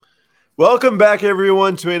Welcome back,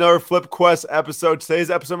 everyone, to another Flip Quest episode.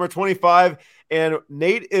 Today's episode number 25, and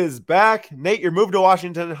Nate is back. Nate, you're moved to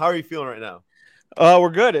Washington. How are you feeling right now? We're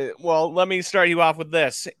good. Well, let me start you off with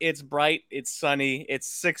this. It's bright, it's sunny,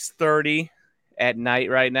 it's 6:30 at night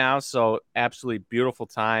right now, so absolutely beautiful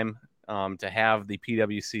time to have the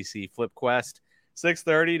PWCC Flip Quest.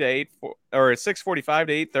 6:30 to 8 or 6:45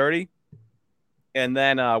 to 8:30, and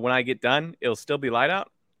then when I get done, it'll still be light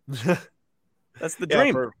out. That's the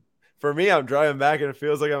dream. For me, I'm driving back and it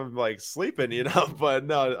feels like I'm like sleeping, But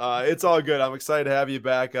no, it's all good. I'm excited to have you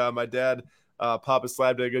back. My dad, Papa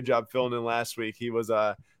Slab, did a good job filling in last week. He was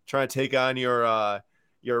trying to take on your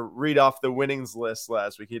read off the winnings list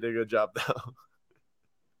last week. He did a good job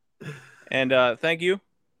though. And thank you,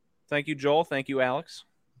 Joel. Thank you, Alex.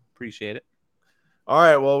 Appreciate it. All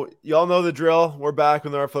right, well, y'all know the drill. We're back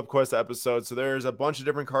with our Flip Quest episode. So there's a bunch of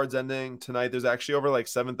different cards ending tonight. There's actually over like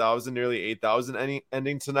 7,000, nearly 8,000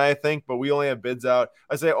 ending tonight, I think. But we only have bids out.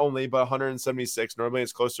 I say only, but 176. Normally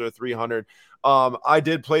it's closer to 300. I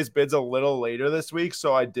did place bids a little later this week,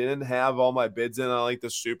 so I didn't have all my bids in on like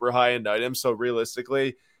the super high end items. So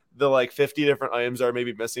realistically, the like 50 different items that are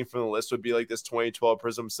maybe missing from the list would be like this 2012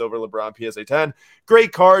 Prism Silver LeBron PSA 10.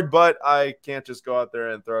 Great card, but I can't just go out there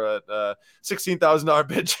and throw a $16,000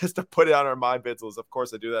 bid just to put it on our My Bids list. Of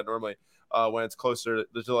course, I do that normally when it's closer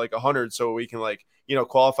to like 100, so we can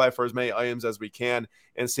qualify for as many items as we can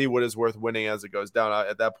and see what is worth winning as it goes down.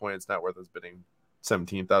 At that point, it's not worth us bidding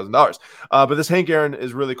 $17,000. But this Hank Aaron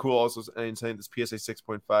is really cool. Also, saying this PSA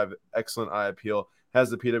 6.5, excellent eye appeal, has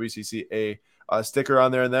the PWCC A sticker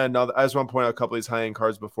on there. And then now I just want to point out a couple of these high-end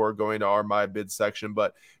cards before going to our My Bid section.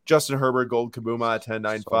 But Justin Herbert, Gold Kabuma at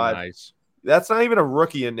 10.95. So nice. That's not even a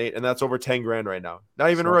rookie in Nate, and that's over 10 grand right now.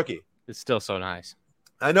 Not even a rookie. It's still so nice.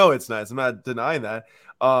 I know it's nice. I'm not denying that.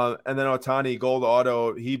 And then Ohtani, Gold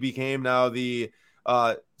Auto, he became now the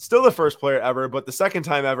still the first player ever, but the second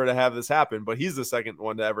time ever to have this happen. But he's the second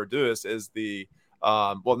one to ever do this. Is the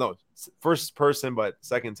first person, but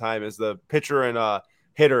second time is the pitcher and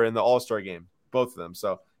hitter in the All-Star game. Both of them.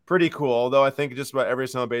 So pretty cool. Although I think just about every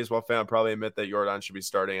single baseball fan would probably admit that Jordan should be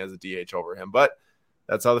starting as a DH over him. But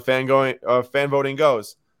that's how the fan voting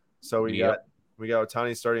goes. So we got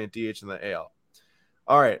Ohtani starting at DH in the AL.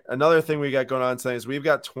 All right. Another thing we got going on tonight is we've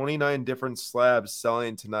got 29 different slabs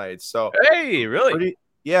selling tonight. So hey, really?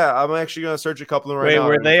 I'm actually going to search a couple of them right now.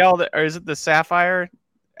 Wait, were they all or is it the Sapphire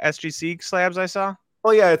SGC slabs I saw? Oh,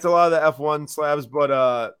 yeah, it's a lot of the F1 slabs,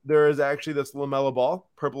 but there is actually this LaMelo Ball,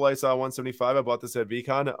 Purple Ice 175. I bought this at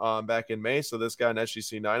VCon back in May, so this guy in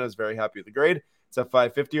SGC 9 I was very happy with the grade. It's at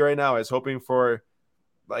 $550 right now. I was hoping for,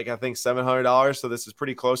 I think $700, so this is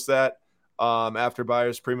pretty close to that after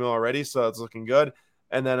buyer's premium already, so it's looking good.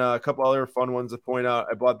 And then a couple other fun ones to point out.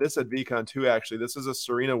 I bought this at VCon too, actually. This is a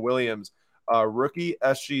Serena Williams rookie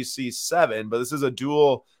SGC 7, but this is a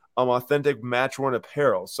dual authentic match-worn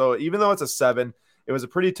apparel. So even though it's a 7, it was a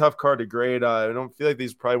pretty tough card to grade. I don't feel like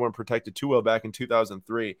these probably weren't protected too well back in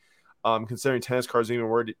 2003, considering tennis cards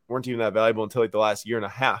weren't even that valuable until like the last year and a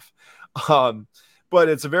half. But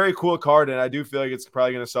it's a very cool card, and I do feel like it's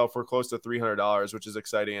probably going to sell for close to $300, which is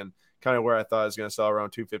exciting and kind of where I thought it was going to sell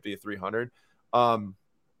around $250 to $300. And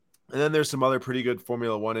then there's some other pretty good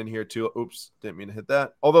Formula One in here too. Oops, didn't mean to hit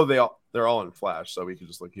that. Although they're all in flash, so we can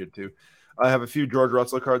just look here too. I have a few George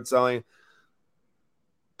Russell cards selling.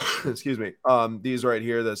 Excuse me. These right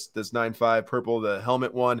here, this 9.5 purple, the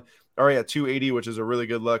helmet one, already at $280, which is a really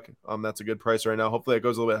good look. That's a good price right now. Hopefully it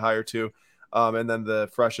goes a little bit higher too. And then the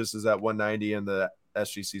freshest is at $190, and the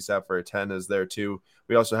SGC Sapphire 10 is there too.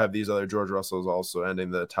 We also have these other George Russells also ending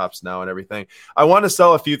the tops now and everything. I want to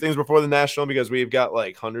sell a few things before the National because we've got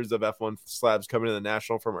like hundreds of F1 slabs coming to the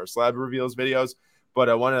National from our slab reveals videos, but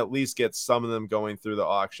I want to at least get some of them going through the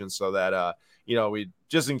auction so that we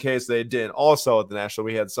just in case they didn't all sell at the National,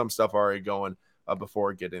 we had some stuff already going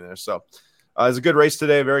before getting there. So it's a good race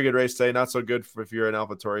today, very good race today. Not so good if you're an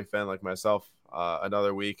AlphaTauri fan like myself.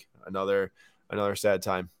 Another week, another sad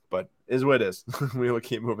time, but is what it is. We will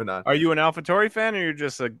keep moving on. Are you an AlphaTauri fan, or you're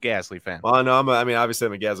just a Gasly fan? Well, no, obviously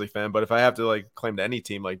I'm a Gasly fan, but if I have to claim to any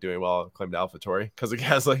team doing well, I'll claim to AlphaTauri because of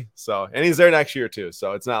Gasly. So, and he's there next year too.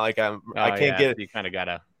 So it's not like I can't get it. You kind of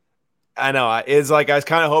gotta. I know. It's I was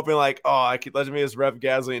kind of hoping I could let me just rev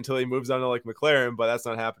Gasly until he moves on to McLaren, but that's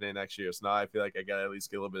not happening next year. So now I feel like I got to at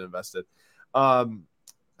least get a little bit invested.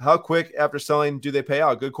 How quick after selling do they pay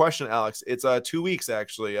out? Good question, Alex. It's 2 weeks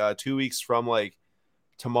actually. 2 weeks from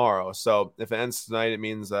tomorrow. So if it ends tonight, it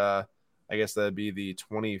means I guess that'd be the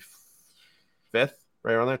 25th, right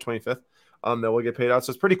around there, 25th. That will get paid out.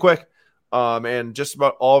 So it's pretty quick. And just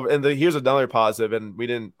about all. And here's another positive.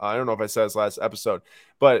 And I don't know if I said this last episode,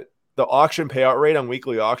 but the auction payout rate on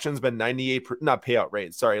weekly auctions been 98, not payout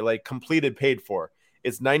rate, sorry, like completed paid for.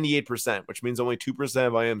 It's 98%, which means only 2%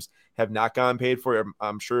 of items have not gone paid for.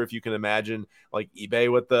 I'm sure if you can imagine like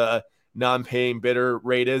eBay with the non-paying bidder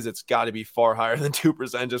rate is, it's got to be far higher than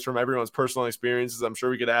 2% just from everyone's personal experiences. I'm sure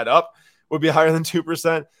we could add up would be higher than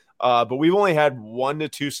 2%. But we've only had 1 to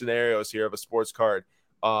 2 scenarios here of a sports card.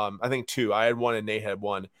 I think 2. I had 1 and Nate had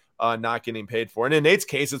 1. Not getting paid for. And in Nate's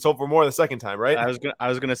case, it sold for more the second time, right? I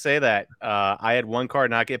was gonna say that. I had 1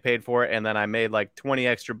 card not get paid for, and then I made like 20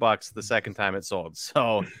 extra bucks the second time it sold.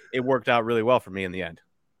 So it worked out really well for me in the end.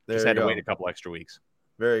 Just had to wait a couple extra weeks.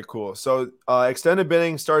 Very cool. So extended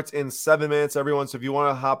bidding starts in 7 minutes, everyone. So if you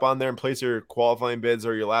want to hop on there and place your qualifying bids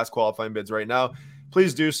or your last qualifying bids right now,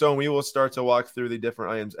 please do so. And we will start to walk through the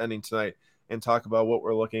different items ending tonight and talk about what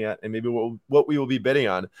we're looking at and maybe what we will be bidding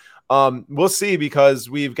on. We'll see, because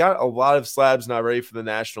we've got a lot of slabs not ready for the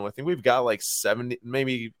national. I think we've got like 70,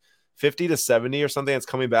 maybe 50 to 70 or something that's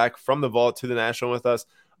coming back from the vault to the national with us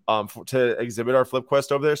to exhibit our Flip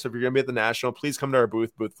Quest over there. So if you're going to be at the national, please come to our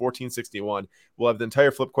booth 1461. We'll have the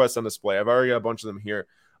entire Flip Quest on display. I've already got a bunch of them here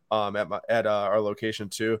at our location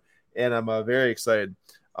too. And I'm very excited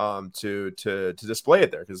to display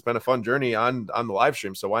it there, because it's been a fun journey on the live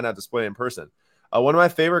stream. So why not display in person? One of my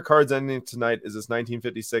favorite cards ending tonight is this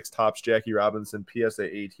 1956 Topps Jackie Robinson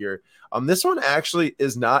PSA 8 here. This one actually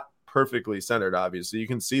is not perfectly centered, obviously. You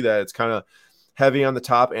can see that it's kind of heavy on the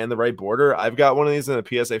top and the right border. I've got one of these in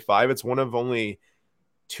a PSA 5. It's one of only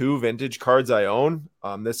 2 vintage cards I own.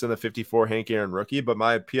 This in a 54 Hank Aaron rookie, but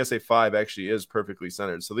my PSA 5 actually is perfectly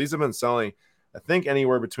centered. So these have been selling, I think,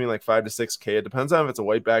 anywhere between like 5 to 6K. It depends on if it's a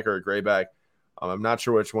white back or a gray back. I'm not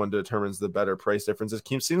sure which one determines the better price difference. It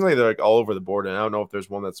seems like they're like all over the board, and I don't know if there's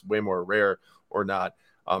one that's way more rare or not.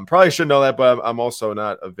 Probably should know that, but I'm also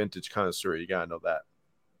not a vintage connoisseur. You gotta know that.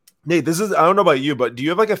 Nate, I don't know about you, but do you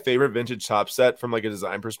have like a favorite vintage top set from like a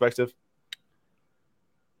design perspective?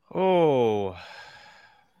 Oh,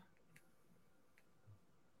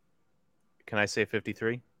 can I say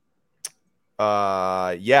 53?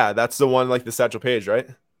 Yeah, that's the one, like the Satchel Paige, right?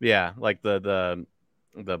 Yeah, like the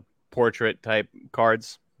portrait type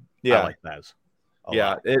cards. Yeah, I like those.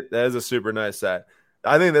 Yeah, that is a super nice set.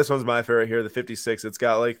 I think this one's my favorite here, the 56. It's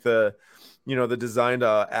got like the designed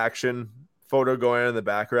action photo going on in the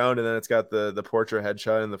background, and then it's got the portrait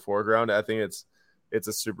headshot in the foreground. I think it's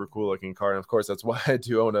a super cool looking card. And of course, that's why I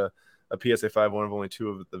do own a PSA 5, one of only 2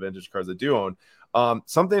 of the vintage cards I do own.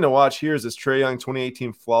 Something to watch here is this Trae Young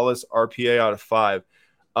 2018 Flawless RPA out of 5.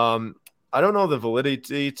 I don't know the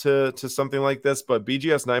validity to something like this, but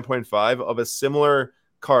BGS 9.5 of a similar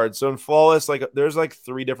card. So in Flawless, like there's like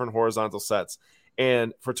 3 different horizontal sets.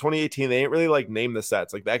 And for 2018, they didn't really like name the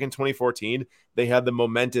sets. Like back in 2014, they had the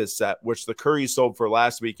Momentous set, which the Curry sold for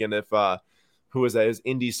last weekend. If who was that? It was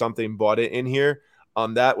Indy something bought it in here.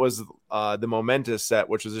 That was the Momentous set,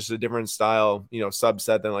 which was just a different style,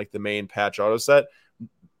 subset than like the main patch auto set.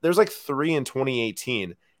 There's like 3 in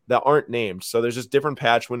 2018 that aren't named. So there's just different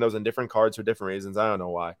patch windows and different cards for different reasons. I don't know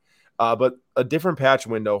why. But a different patch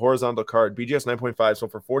window, horizontal card, BGS 9.5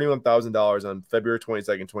 sold for $41,000 on February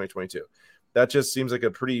 22nd, 2022. That just seems like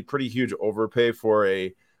a pretty huge overpay for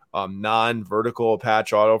a non-vertical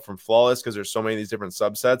patch auto from Flawless, because there's so many of these different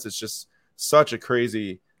subsets. It's just such a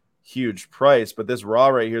crazy huge price. But this raw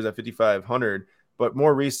right here is at $5,500. But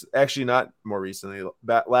not more recently,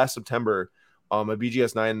 last September, a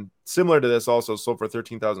BGS 9 similar to this also sold for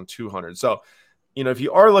 $13,200. So, if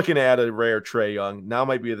you are looking at a rare Trae Young, now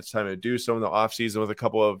might be the time to do so in the offseason with a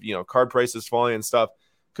couple of, card prices falling and stuff.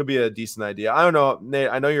 Could be a decent idea. I don't know, Nate.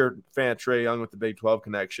 I know you're a fan of Trae Young with the Big 12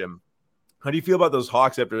 connection. How do you feel about those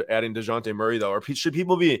Hawks after adding DeJounte Murray, though? Or should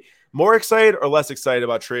people be more excited or less excited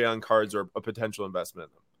about Trae Young cards or a potential investment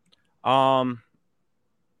in them?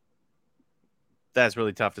 That's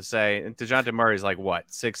really tough to say. DeJounte Murray is like what,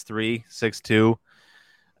 6'3", 6'2".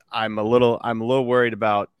 I'm a little worried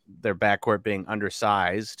about their backcourt being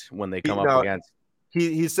undersized when they come up against.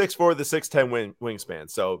 He's 6'4", the 6'10" wingspan.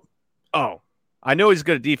 So, I know he's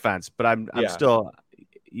good at defense, but I'm still.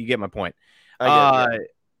 You get my point. I get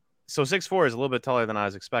it. So 6'4" is a little bit taller than I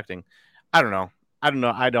was expecting. I don't know. I don't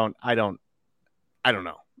know.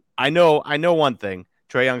 I know one thing.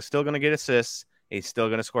 Trae Young's still going to get assists. He's still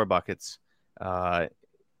going to score buckets.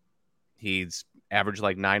 He's averaged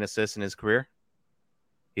like 9 assists in his career.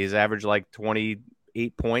 He's averaged like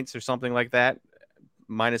 28 points or something like that,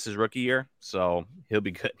 minus his rookie year. So he'll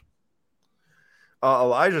be good.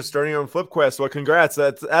 Elijah starting on Flip Quest. Well, congrats.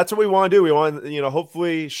 That's what we want to do. We want,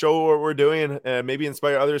 hopefully show what we're doing and maybe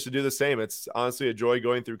inspire others to do the same. It's honestly a joy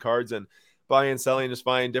going through cards and buying and selling, just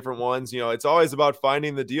finding different ones. It's always about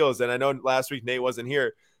finding the deals. And I know last week Nate wasn't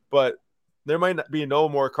here, but there might not be no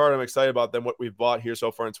more card I'm excited about than what we've bought here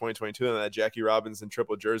so far in 2022 and that Jackie Robinson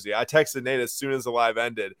triple jersey. I texted Nate as soon as the live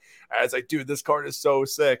ended. I was like, dude, this card is so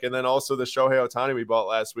sick. And then also the Shohei Ohtani we bought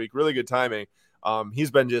last week. Really good timing. He's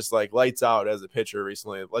been just like lights out as a pitcher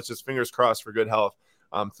recently. Let's just fingers crossed for good health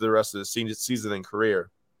through the rest of the season and career.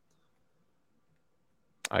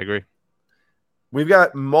 I agree. We've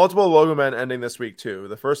got multiple logo men ending this week, too.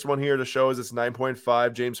 The first one here to show is it's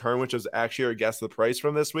 9.5. James Harden, which is actually our guess the price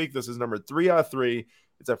from this week. This is number 3 out of 3.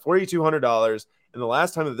 It's at $4,200. And the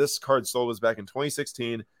last time that this card sold was back in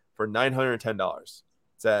 2016 for $910.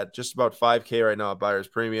 It's at just about $5K right now at Buyer's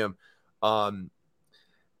Premium. The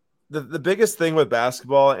biggest thing with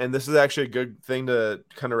basketball, and this is actually a good thing to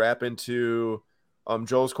kind of wrap into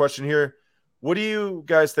Joel's question here. What do you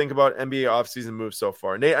guys think about NBA offseason moves so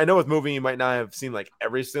far? Nate, I know with moving, you might not have seen like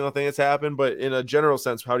every single thing that's happened, but in a general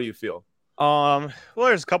sense, how do you feel? Well,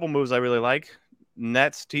 there's a couple moves I really like.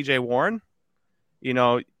 Nets, TJ Warren. You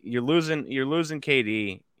know, you're losing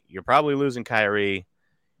KD. You're probably losing Kyrie.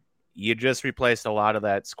 You just replaced a lot of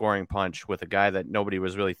that scoring punch with a guy that nobody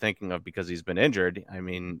was really thinking of because he's been injured. I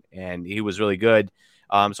mean, and he was really good.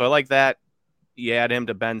 So I like that. You add him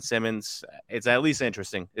to Ben Simmons. It's at least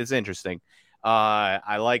interesting. It's interesting.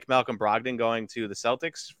 I like Malcolm Brogdon going to the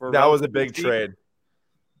Celtics for that was a big trade.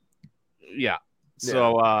 Yeah.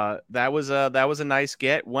 So that was a nice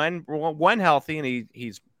get when healthy, and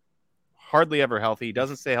he's hardly ever healthy. He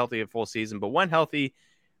doesn't stay healthy a full season, but when healthy,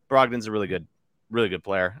 Brogdon's a really good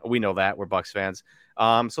player. We know that. We're Bucks fans.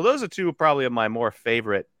 So those are two probably of my more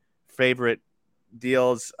favorite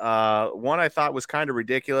deals. One I thought was kind of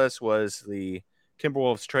ridiculous was the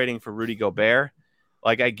Timberwolves trading for Rudy Gobert.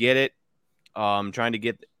 Like, I get it. Trying to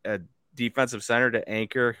get a defensive center to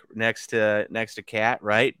anchor next to Cat,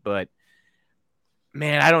 right? But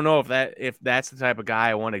man, I don't know if that's the type of guy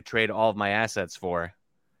I want to trade all of my assets for.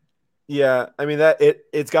 Yeah, I mean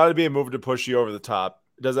it's got to be a move to push you over the top.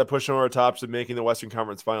 Does that push them over the top to making the Western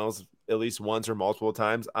Conference Finals at least once or multiple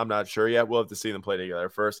times? I'm not sure yet. We'll have to see them play together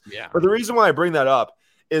first. Yeah. But the reason why I bring that up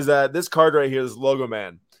is that this card right here, this logo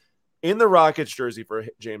man, in the Rockets jersey for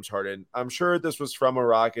James Harden, I'm sure this was from a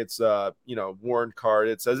Rockets, worn card.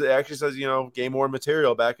 It actually says, game worn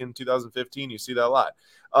material back in 2015. You see that a lot.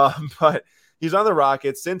 But he's on the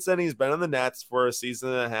Rockets. Since then, he's been on the Nets for a season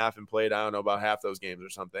and a half and played, I don't know, about half those games or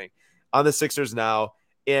something. On the Sixers now.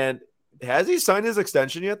 And has he signed his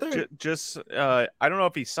extension yet there? I don't know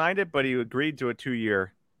if he signed it, but he agreed to a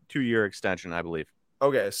two-year extension, I believe.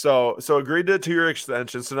 Okay, so agreed to a 2-year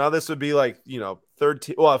extension. So now this would be like,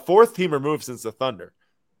 fourth team removed since the Thunder.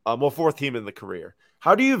 Fourth team in the career.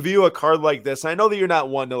 How do you view a card like this? I know that you're not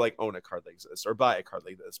one to like own a card like this or buy a card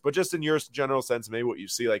like this, but just in your general sense, maybe what you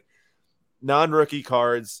see, like non-rookie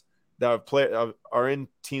cards that are in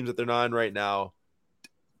teams that they're not in right now.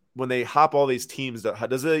 When they hop all these teams, do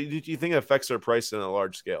you think it affects their price on a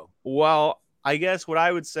large scale? Well, I guess what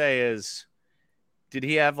I would say is, did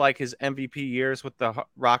he have like his MVP years with the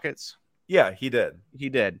Rockets? Yeah, he did. He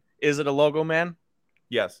did. Is it a logo man?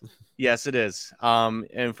 Yes. Yes, it is.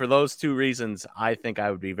 And for those two reasons, I think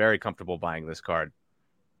I would be very comfortable buying this card.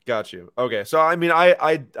 Got you. Okay. So, I mean,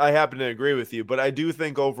 I happen to agree with you, but I do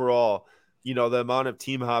think overall, the amount of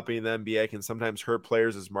team hopping in the NBA can sometimes hurt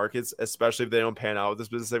players as markets, especially if they don't pan out with this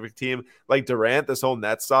specific team. Like Durant, this whole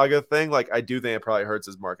Nets saga thing, like I do think it probably hurts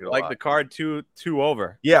his market a lot. Like the card two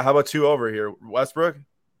over. Yeah, how about 2 over here? Westbrook?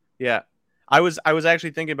 Yeah. I was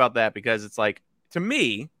actually thinking about that because it's like, to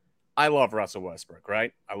me, I love Russell Westbrook,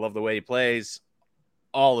 right? I love the way he plays,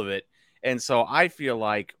 all of it. And so I feel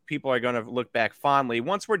like people are going to look back fondly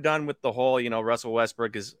once we're done with the whole, Russell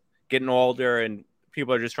Westbrook is getting older and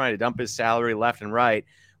people are just trying to dump his salary left and right.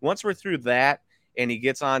 Once we're through that and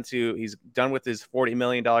he's done with his $40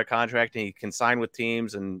 million contract and he can sign with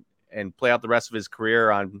teams and play out the rest of his career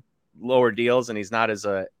on lower deals and he's not as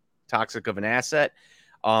toxic of an asset.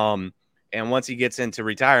 And once he gets into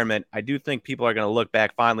retirement, I do think people are going to look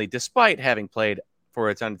back fondly, despite having played for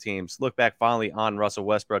a ton of teams, look back fondly on Russell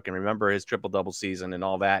Westbrook and remember his triple-double season and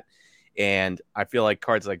all that. And I feel like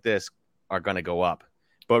cards like this are going to go up.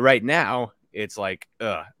 But right now, it's like,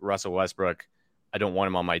 Russell Westbrook, I don't want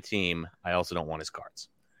him on my team. I also don't want his cards.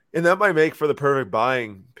 And that might make for the perfect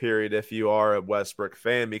buying period if you are a Westbrook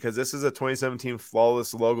fan, because this is a 2017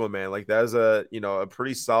 flawless logo, man. Like that is a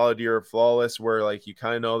pretty solid year of flawless where like you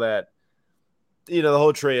kind of know that, the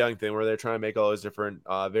whole Trae Young thing where they're trying to make all those different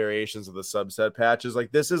variations of the subset patches.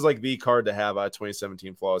 Like this is like the card to have out of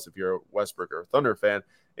 2017 flawless if you're a Westbrook or Thunder fan.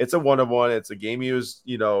 It's a 1-of-1. It's a game used,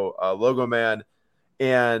 logo man.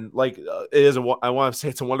 And like it is I want to say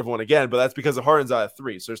it's a wonderful one again, but that's because the Harden's out of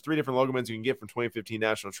 3. So there's 3 different Logomans you can get from 2015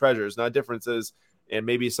 National Treasures. Now differences, and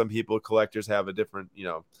maybe some people collectors have a different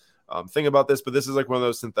thing about this, but this is like one of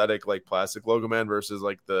those synthetic like plastic Logoman versus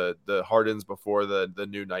like the Hardens before the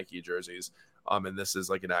new Nike jerseys. And this is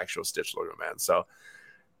like an actual stitch Logoman. So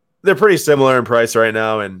they're pretty similar in price right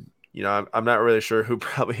now, and I'm not really sure who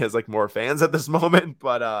probably has like more fans at this moment,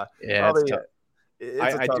 but probably.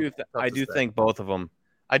 I do think both of them.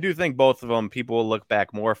 I do think both of them people will look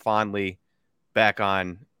back more fondly back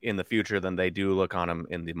on in the future than they do look on them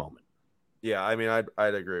in the moment. Yeah, I mean,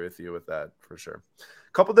 I'd agree with you with that for sure.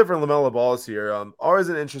 A couple different LaMelo balls here. Always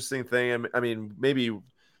an interesting thing. I mean, maybe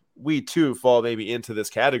we too fall maybe into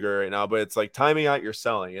this category right now, but it's like timing out your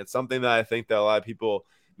selling. It's something that I think that a lot of people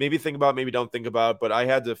maybe think about, maybe don't think about, but I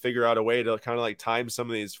had to figure out a way to kind of like time some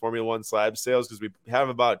of these Formula One slab sales because we have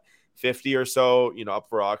about 50 or so, up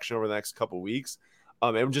for auction over the next couple of weeks.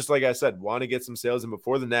 And just like I said, want to get some sales in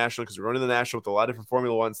before the National because we're running the National with a lot of different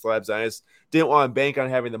Formula One slabs. I just didn't want to bank on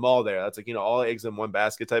having them all there. That's like, all eggs in one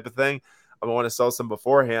basket type of thing. I want to sell some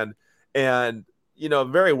beforehand. And,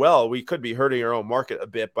 very well, we could be hurting our own market a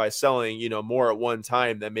bit by selling, more at one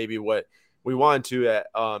time than maybe what we wanted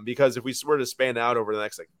to because if we were to span out over the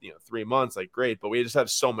next 3 months, like great, but we just have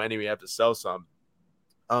so many, we have to sell some.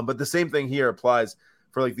 But the same thing here applies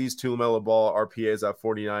for like these 2 LaMelo Ball RPAs at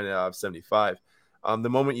 49 and out of 75. The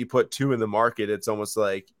moment you put 2 in the market, it's almost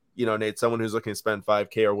like, Nate, someone who's looking to spend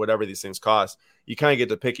 $5K or whatever these things cost, you kind of get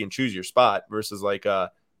to pick and choose your spot versus like,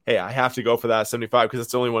 hey, I have to go for that 75 because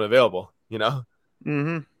it's the only one available,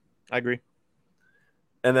 Mm-hmm. I agree.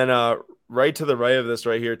 And then right to the right of this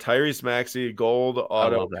right here, Tyrese Maxey, gold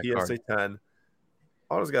auto PSA 10.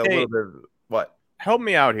 Auto's got a little bit of what? Help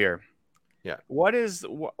me out here. Yeah. What is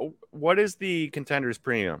the Contenders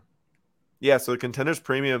Premium? Yeah, so the Contenders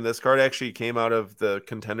Premium, this card actually came out of the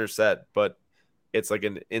Contender set, but it's like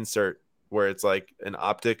an insert where it's like an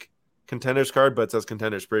optic Contenders card, but it says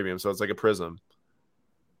Contenders Premium, so it's like a prism.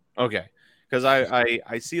 Okay. Because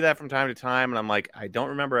I see that from time to time, and I'm like, I don't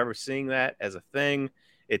remember ever seeing that as a thing.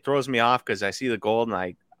 It throws me off because I see the gold, and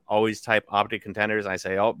I always type optic Contenders, and I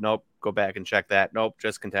say, oh, nope, go back and check that. Nope,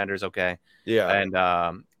 just Contenders, okay. Yeah. And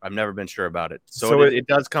I've never been sure about it. So it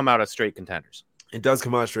does come out of straight Contenders. It does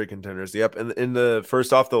come out of straight Contenders, yep. And in the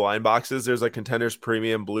first off the line boxes, there's like Contenders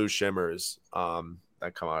Premium Blue Shimmers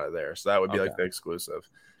that come out of there. So that would be like the exclusive.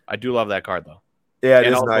 I do love that card, though. Yeah, it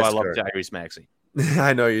and is also nice. I love Tyrese Maxey.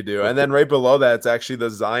 I know you do. And then right below that, it's actually the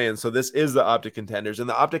Zion. So this is the optic Contenders. And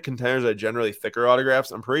the optic Contenders are generally thicker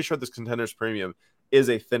autographs. I'm pretty sure this Contenders Premium is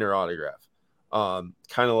a thinner autograph. Kind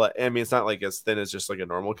of like, I mean, it's not like as thin as just like a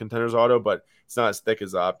normal Contenders auto, but it's not as thick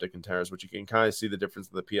as the optic Contenders, which you can kind of see the difference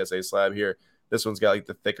in the PSA slab here. This one's got like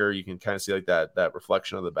the thicker, you can kind of see like that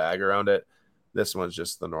reflection of the bag around it. This one's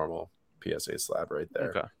just the normal PSA slab right there.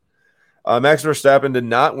 Okay. Max Verstappen did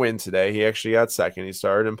not win today. He actually got second. He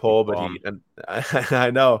started in pole, but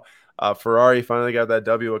I know Ferrari finally got that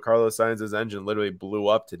W. With Carlos Sainz's engine literally blew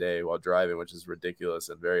up today while driving, which is ridiculous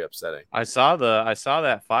and very upsetting. I saw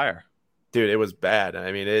that fire. Dude, it was bad.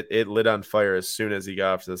 I mean, it lit on fire as soon as he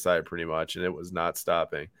got off to the side, pretty much, and it was not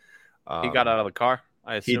stopping. He got out of the car,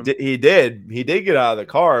 I assume. He did get out of the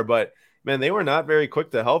car, but man, they were not very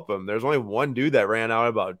quick to help him. There's only one dude that ran out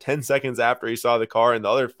about 10 seconds after he saw the car, and the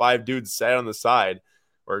other 5 dudes sat on the side,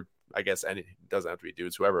 or I guess it doesn't have to be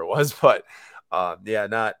dudes, whoever it was, but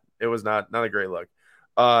it was not a great look.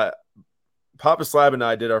 Papa Slab and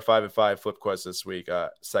I did our 5 and 5 Flip Quest this week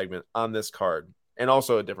segment on this card, and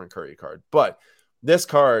also a different Curry card, but this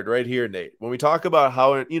card right here, Nate, when we talk about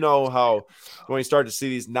how when we start to see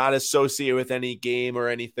these not associated with any game or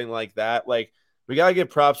anything like that, like we got to give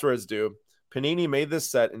props where it's due. Panini made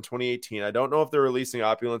this set in 2018. I don't know if they're releasing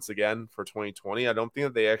Opulence again for 2020. I don't think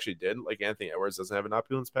that they actually did. Like Anthony Edwards doesn't have an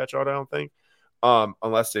Opulence patch out, I don't think,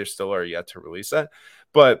 unless they still are yet to release that.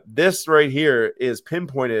 But this right here is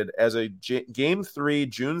pinpointed as a Game 3,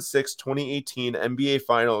 June 6, 2018 NBA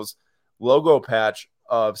Finals logo patch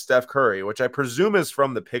of Steph Curry, which I presume is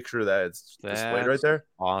from the picture that it's displayed right there.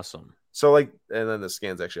 Awesome. So and then the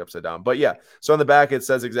scan's actually upside down. But yeah, so on the back it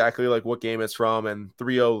says exactly like what game it's from and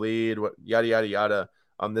 3-0 lead, what yada yada yada.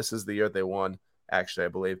 This is the year they won, actually, I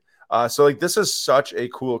believe. So like this is such a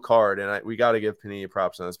cool card, and we got to give Panini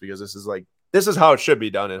props on this because this is how it should be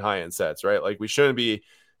done in high end sets, right? Like we shouldn't be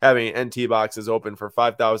having NT boxes open for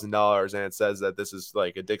 $5,000 and it says that this is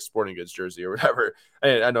like a Dick's Sporting Goods jersey or whatever.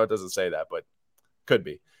 I know it doesn't say that, but could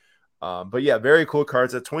be. But yeah, very cool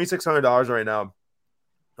cards at $2,600 right now.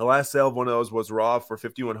 The last sale of one of those was raw for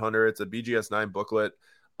 $5,100. It's a BGS 9 booklet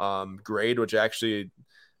grade, which actually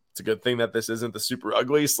It's a good thing that this isn't the super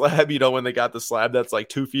ugly slab. When they got the slab that's like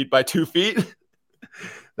 2 feet by 2 feet,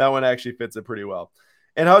 that one actually fits it pretty well.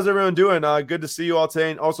 And how's everyone doing? Good to see you all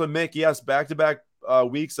today. And also, Mick, yes, back-to-back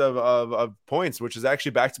weeks of points, which is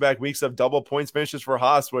actually back-to-back weeks of double points finishes for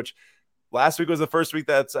Haas, which last week was the first week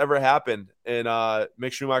that's ever happened in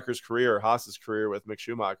Mick Schumacher's career, Haas's career with Mick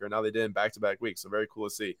Schumacher. Now they did in back-to-back weeks, so very cool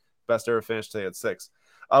to see. Best ever finished today at 6.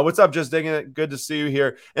 What's up? Just digging it. Good to see you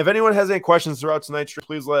here. If anyone has any questions throughout tonight,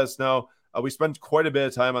 please let us know. We spent quite a bit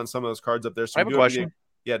of time on some of those cards up there. So I have a question.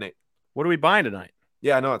 Yeah, Nate. What are we buying tonight?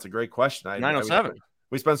 Yeah, I know. It's a great question. 907.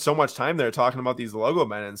 We spent so much time there talking about these logo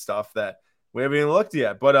men and stuff that we haven't even looked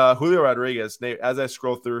yet. But Julio Rodriguez, Nate, as I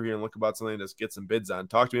scroll through here and look about something to get some bids on,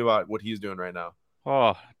 talk to me about what he's doing right now.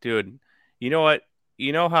 Oh, dude. You know what?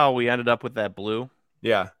 You know how we ended up with that blue?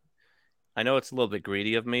 Yeah. I know it's a little bit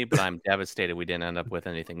greedy of me, but I'm devastated we didn't end up with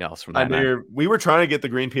anything else from that. We were trying to get the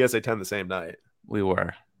green PSA 10 the same night. We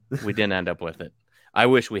were. We didn't end up with it. I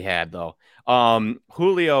wish we had, though.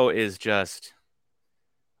 Julio is just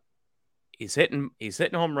he's hitting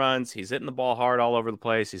home runs. He's hitting the ball hard all over the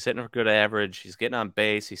place. He's hitting for good average. He's getting on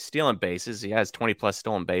base. He's stealing bases. He has 20 plus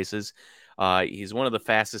stolen bases. He's one of the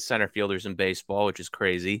fastest center fielders in baseball, which is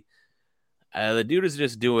crazy. The dude is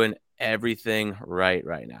just doing everything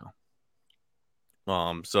right now.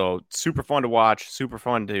 So super fun to watch, super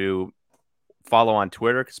fun to follow on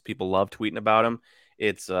Twitter because people love tweeting about him.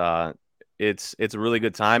 It's a really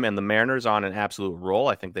good time, and the Mariners on an absolute roll.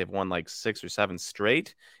 I think they've won like 6 or 7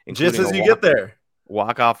 straight. Just as you get there.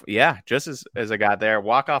 Walk-off, yeah, just as I got there.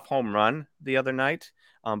 Walk-off home run the other night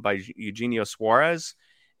by Eugenio Suarez.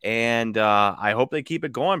 And I hope they keep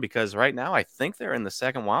it going because right now I think they're in the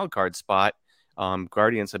second wild card spot.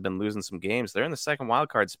 Guardians have been losing some games. They're in the second wild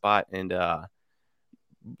card spot, and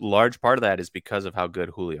large part of that is because of how good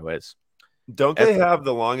Julio is. Don't they have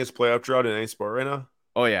the longest playoff drought in any sport right now?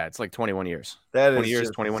 Oh, yeah. It's like 21 years.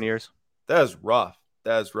 21 years. That is rough.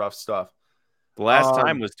 That is rough stuff. The last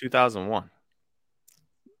time was 2001.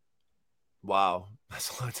 Wow.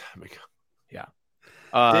 That's a long time ago. Yeah.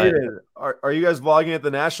 David, are you guys vlogging at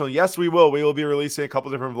the National? Yes, we will. We will be releasing a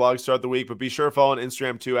couple different vlogs throughout the week, but be sure to follow on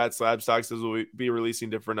Instagram too at Slabstocks, as we'll be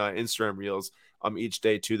releasing different Instagram reels each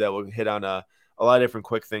day too that will hit on a lot of different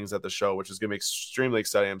quick things at the show, which is going to be extremely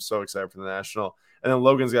exciting. I'm so excited for the National. And then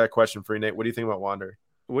Logan's got a question for you, Nate. What do you think about Wander?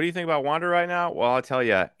 What do you think about Wander right now? Well, I'll tell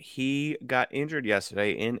you, he got injured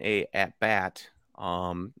yesterday in a at bat.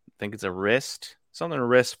 I think it's a wrist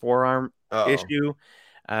forearm issue.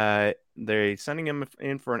 They're sending him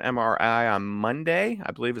in for an MRI on Monday,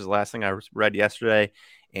 I believe is the last thing I read yesterday,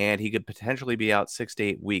 and he could potentially be out 6 to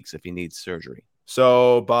 8 weeks if he needs surgery.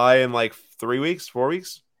 So by in like 3 weeks, 4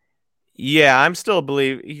 weeks? Yeah, I'm still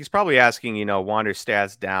believe he's probably asking, Wander's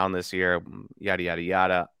stats down this year, yada, yada,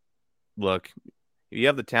 yada. Look, if you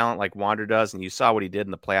have the talent like Wander does, and you saw what he did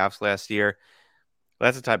in the playoffs last year,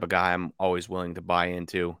 that's the type of guy I'm always willing to buy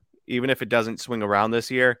into. Even if it doesn't swing around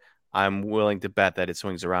this year, I'm willing to bet that it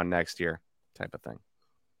swings around next year type of thing.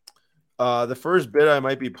 The first bid I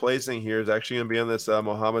might be placing here is actually going to be on this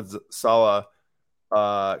Mohamed Salah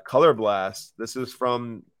Color Blast. This is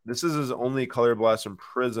his only Color Blast from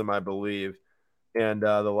Prism, I believe. And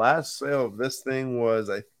the last sale of this thing was,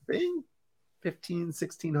 I think,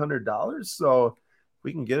 $1,600. So if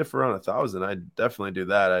we can get it for around $1,000, I'd definitely do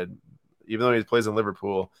that. Even though he plays in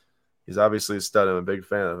Liverpool, he's obviously a stud. I'm a big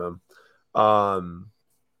fan of him.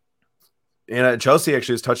 And Chelsea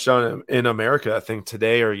actually has touched down in America, I think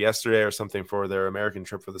today or yesterday or something for their American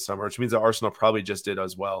trip for the summer, which means that Arsenal probably just did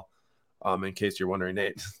as well. In case you're wondering,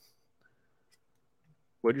 Nate.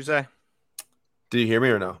 What'd you say? Did you hear me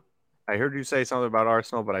or no? I heard you say something about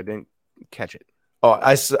Arsenal, but I didn't catch it. Oh,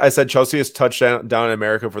 I said Chelsea has touched down in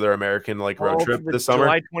America for their American road trip this summer.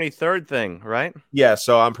 July 23rd thing, right? Yeah,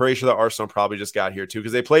 so I'm pretty sure that Arsenal probably just got here too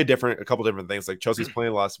because they play a couple different things. Like Chelsea's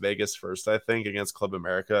playing Las Vegas first, I think, against Club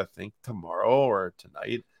America. I think tomorrow or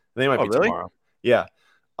tonight. They might be really? Tomorrow. Yeah,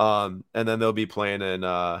 and then they'll be playing in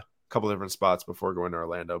a couple different spots before going to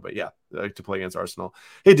Orlando. But yeah, to play against Arsenal.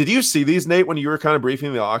 Hey, did you see these, Nate, when you were kind of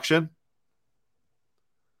briefing the auction?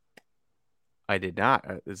 I did not.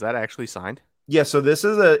 Is that actually signed? Yeah, so this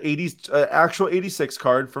is actual 86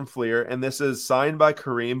 card from Fleer, and this is signed by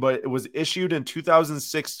Kareem, but it was issued in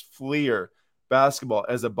 2006 Fleer basketball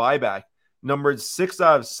as a buyback, numbered 6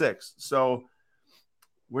 out of 6. So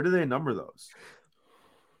where do they number those?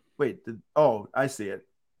 Wait, I see it.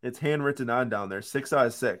 It's handwritten on down there, 6 out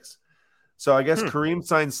of 6. So I guess Kareem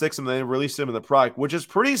signed 6 and then released him in the product, which is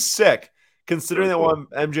pretty sick, considering that one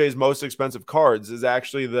of MJ's most expensive cards is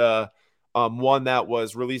actually the one that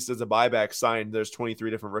was released as a buyback signed. There's 23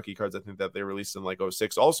 different rookie cards, I think, that they released in like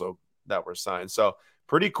 06 also that were signed. So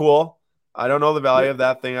pretty cool. I don't know the value of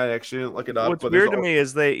that thing. I actually didn't look it up. What's weird to me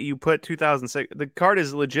is you put 2006. The card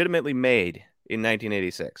is legitimately made in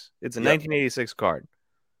 1986. It's a 1986 card,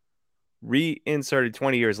 reinserted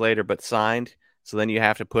 20 years later, but signed. So then you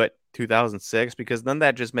have to put 2006 because then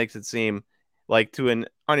that just makes it seem like to an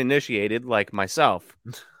uninitiated like myself,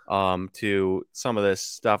 to some of this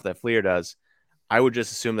stuff that Fleer does, I would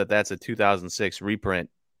just assume that that's a 2006 reprint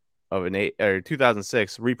of an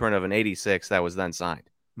 2006 reprint of an 86 that was then signed.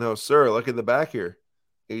 No, sir. Look at the back here.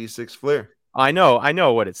 86 Fleer. I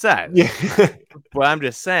know what it says. Yeah. But I'm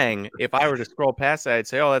just saying, if I were to scroll past that, I'd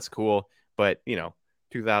say, oh, that's cool. But,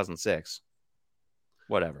 2006.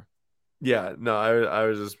 Whatever. Yeah, no, I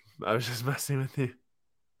was just messing with you.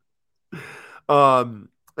 And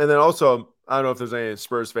then also, I don't know if there's any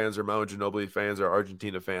Spurs fans or Mount Ginobili fans or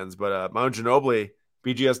Argentina fans, but Mount Ginobili,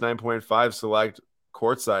 BGS 9.5 select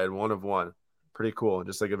courtside 1 of 1. Pretty cool.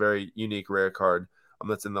 Just like a very unique, rare card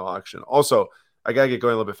that's in the auction. Also, I got to get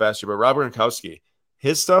going a little bit faster, but Robert Gronkowski,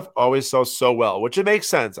 his stuff always sells so well, which it makes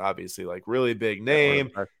sense, obviously. Like, really big name.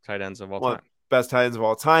 Tight ends of all time. Best tight ends of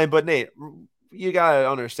all time. But, Nate, you got to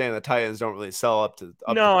understand that tight ends don't really sell up to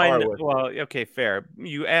I know. Well, okay, fair.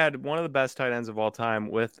 You add one of the best tight ends of all time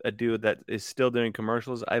with a dude that is still doing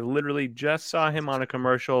commercials. I literally just saw him on a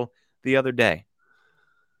commercial the other day.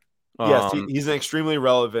 Yes, he's an extremely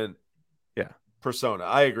relevant persona.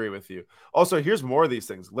 I agree with you. Also, here's more of these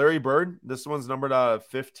things. Larry Bird, this one's numbered out of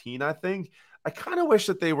 15, I think. I kind of wish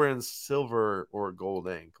that they were in silver or gold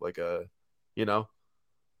ink, like kind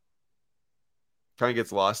of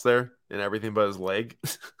gets lost there in everything but his leg.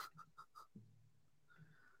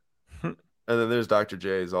 And then there's Dr.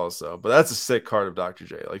 J's also, but that's a sick card of Dr.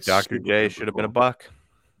 J. Like Dr. J should have been a buck.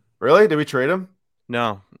 Really? Did we trade him?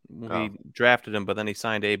 No, we drafted him, but then he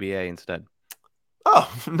signed ABA instead.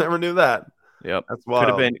 Oh, never knew that. Yep, that's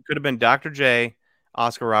wild. Could have been Dr. J,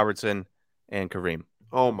 Oscar Robertson, and Kareem.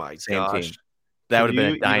 Oh my gosh, team. That would have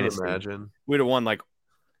been a dynasty. Imagine we'd have won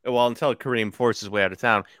until Kareem forced his way out of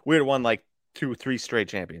town, we'd have won 2-3 straight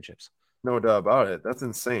championships. No doubt about it. That's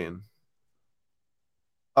insane.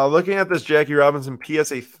 Looking at this Jackie Robinson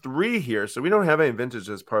PSA 3 here, so we don't have any vintage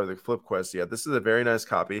as part of the Flip Quest yet. This is a very nice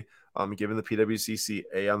copy. Given the PWCC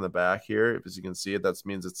A on the back here, as you can see it, that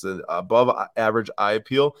means it's an above average eye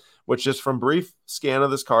appeal, which just from brief scan of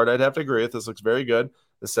this card, I'd have to agree with. This looks very good.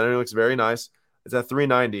 The centering looks very nice. It's at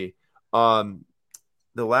 $390.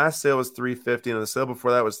 The last sale was $350, and the sale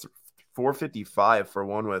before that was $455 for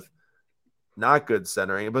one with not good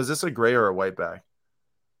centering. But is this a gray or a white back?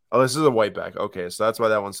 Oh, this is a white back. Okay, so that's why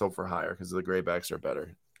that one sold for higher, because the gray backs are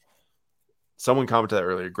better. Someone commented that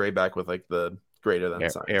earlier, gray back with the greater than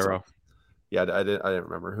sign. Arrow. So, yeah, I didn't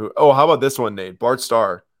remember who. Oh, how about this one, Nate? Bart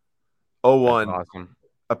Starr, 01. That's awesome.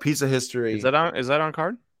 A piece of history. Is that on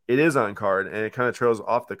card? It is on card, and it kind of trails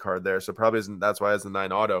off the card there, so probably isn't. That's why it has the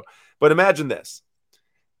 9 auto. But imagine this: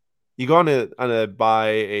 you go on to buy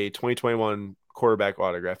a 2021 quarterback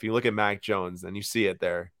autograph. You look at Mac Jones, and you see it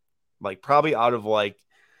there, probably out of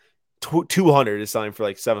 200 is selling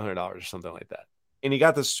for $700 or something like that. And he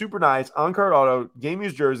got this super nice on-card auto game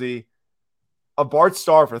used jersey, a Bart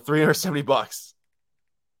Starr for $370.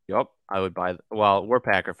 Yep, I would buy. Well, we're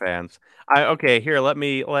Packer fans. Here, let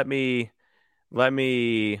me.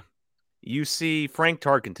 You see Frank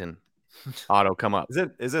Tarkenton auto come up.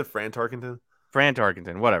 Is it Fran Tarkenton? Fran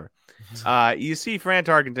Tarkenton, whatever. You see Fran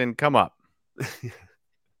Tarkenton come up.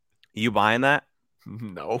 You buying that?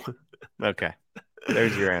 No. Okay,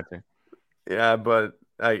 there's your answer. Yeah, but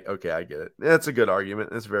I get it. That's a good argument.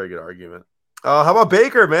 That's a very good argument. How about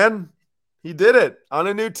Baker, man? He did it on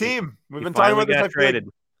a new team. We've been talking about this traded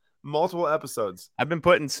multiple episodes. I've been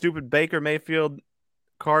putting stupid Baker Mayfield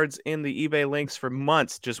cards in the eBay links for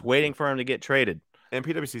months, just waiting for him to get traded. And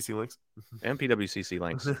PWCC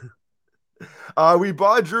links. We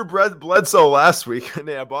bought Drew Bledsoe last week. And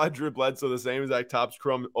I bought Drew Bledsoe the same exact Topps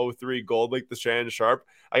Chrome 03 gold, the Shannon Sharp.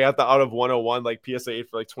 I got the out of 101 PSA 8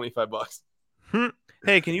 for $25.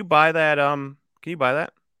 Hey, can you buy that?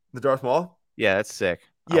 The Darth Maul? Yeah, that's sick.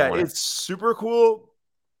 Yeah, it's super cool.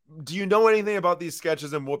 Do you know anything about these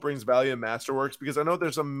sketches and what brings value in Masterworks? Because I know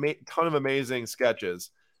there's a ton of amazing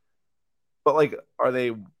sketches, but are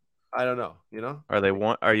they? I don't know. Are they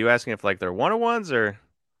one? Are you asking if they're 101s or?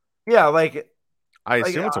 Yeah, I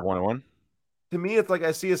assume it's a 101. To me, it's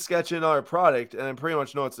I see a sketch in our product, and I pretty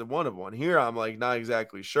much know it's a 1 of 1. Here, I'm not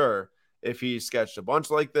exactly sure if he sketched a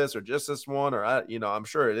bunch like this or just this one, or I'm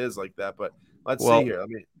sure it is like that. But let's see here.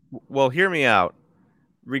 Well, hear me out.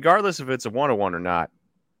 Regardless if it's a 101 or not,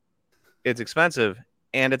 it's expensive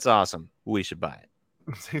and it's awesome. We should buy it.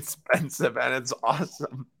 It's expensive and it's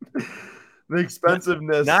awesome. The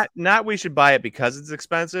expensiveness. Not we should buy it because it's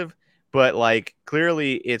expensive, but like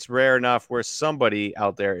clearly it's rare enough where somebody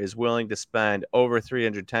out there is willing to spend over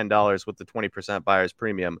 $310 with the 20% buyer's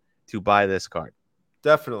premium to buy this card.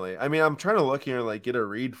 Definitely. I mean, I'm trying to look here and like get a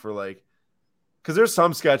read for like, because there's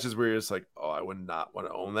some sketches where you're just like, oh, I would not want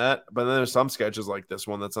to own that. But then there's some sketches like this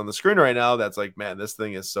one that's on the screen right now that's like, man, this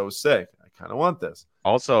thing is so sick. I kind of want this.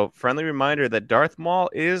 Also, friendly reminder that Darth Maul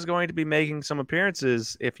is going to be making some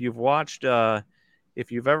appearances. If you've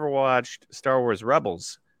ever watched Star Wars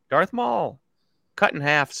Rebels, Darth Maul, cut in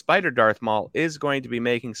half, Spider Darth Maul is going to be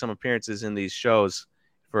making some appearances in these shows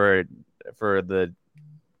for the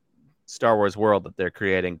Star Wars world that they're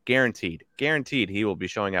creating. Guaranteed he will be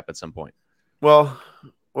showing up at some point. Well,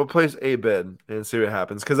 we'll place a bid and see what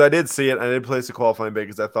happens. Because I did see it. I did place a qualifying bid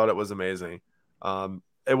because I thought it was amazing.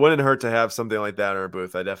 It wouldn't hurt to have something like that in our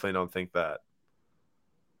booth. I definitely don't think that.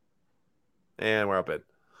 And we're up bid.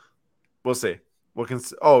 We'll see.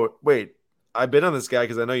 Oh, wait. I bid on this guy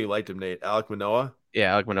because I know you liked him, Nate. Alek Manoah.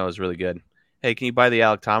 Yeah, Alek Manoah is really good. Hey, can you buy the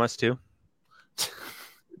Alek Thomas too?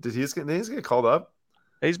 Did he get called up?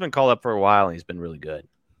 He's been called up for a while and he's been really good.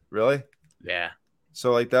 Really? Yeah.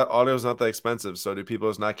 So like that auto is not that expensive. So do people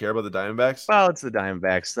just not care about the Diamondbacks? Well, it's the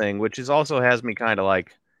Diamondbacks thing, which is also has me kind of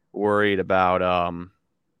like worried about.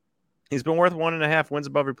 He's been worth 1.5 wins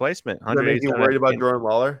above replacement. Does that make you worried about Jordan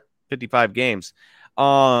Lawler? 55 games.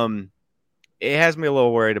 It has me a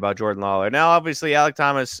little worried about Jordan Lawler. Now, obviously, Alek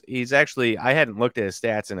Thomas, I hadn't looked at his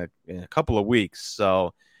stats in a couple of weeks,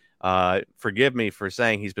 so forgive me for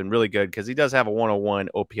saying he's been really good because he does have a 101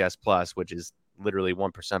 OPS plus, which is literally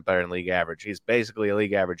 1% better than league average. He's basically a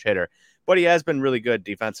league average hitter, but he has been really good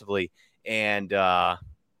defensively, and I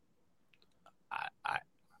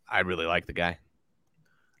really like the guy.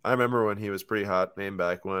 I remember when he was pretty hot, name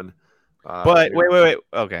back when. But wait.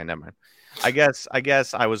 Okay, never mind. I guess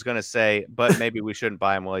I was gonna say, but maybe we shouldn't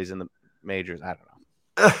buy him while he's in the majors. I don't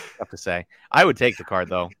know. Tough to say. I would take the card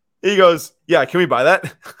though. He goes, "Yeah, can we buy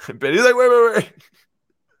that?" But he's like, "Wait."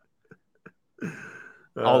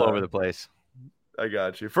 All over the place. I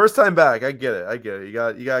got you. First time back. I get it.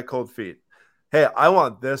 You got cold feet. Hey, I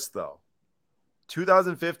want this though.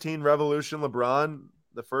 2015 Revolution LeBron,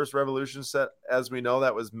 the first Revolution set as we know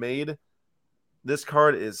that was made. This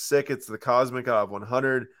card is sick. It's the Cosmic out of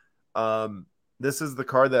 100. This is the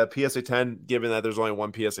card that PSA 10, given that there's only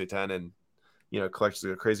one PSA 10 and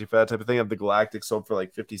collections are crazy for that type of thing. Of the Galactic sold for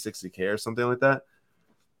like 50-60K or something like that.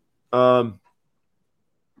 I'm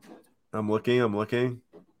looking.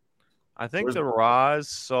 I think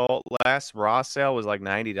the last Raw sale was like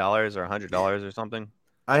 $90 or $100 or something.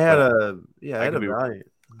 I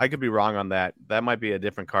could be wrong on that. That might be a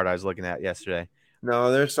different card I was looking at yesterday.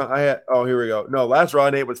 No, there's some. Here we go. No, last Raw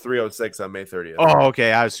Nate was 306 on May 30th. Oh,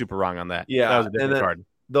 okay. I was super wrong on that. Yeah, that was a different card.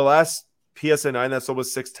 The last PSA 9 that sold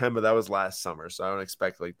was 610, but that was last summer, so I don't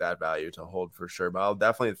expect like that value to hold for sure. But I'll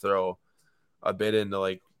definitely throw a bid in to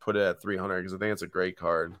like put it at 300 because I think it's a great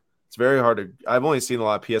card. It's very hard to. I've only seen a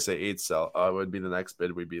lot of PSA 8 sell. Would be the next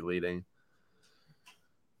bid we'd be leading.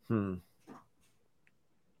 Do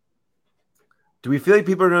we feel like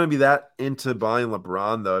people are going to be that into buying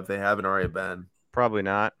LeBron though if they haven't already been? Probably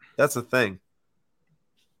not. That's the thing.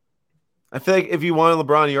 I feel like if you wanted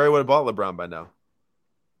LeBron, you already would have bought LeBron by now.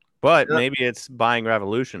 But maybe it's buying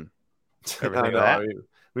Revolution. I know.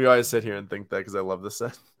 We always sit here and think that because I love this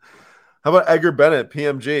set. How about Edgar Bennett,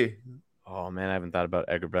 PMG? Oh, man, I haven't thought about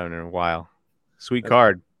Edgar Bennett in a while. Sweet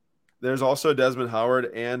card. There's also Desmond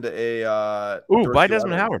Howard and a buy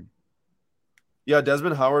Desmond Howard. Yeah,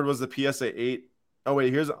 Desmond Howard was the PSA 8. Oh,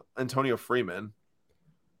 wait, here's Antonio Freeman.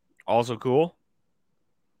 Also cool.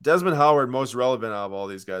 Desmond Howard, most relevant out of all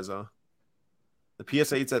these guys, though. The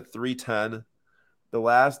PSA 8's at 310. The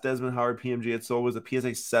last Desmond Howard PMG it sold was a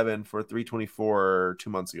PSA 7 for 324 2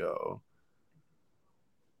 months ago.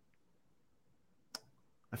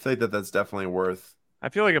 I feel like that's definitely worth. I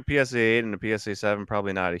feel like a PSA 8 and a PSA 7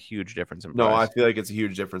 probably not a huge difference in price. No, I feel like it's a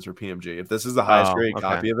huge difference for PMG. If this is the highest grade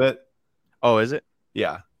copy of it. Oh, is it?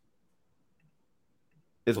 Yeah.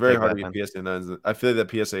 It's very hard to get PSA 9s. I feel like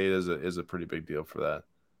that PSA 8 is a pretty big deal for that.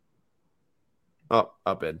 Oh,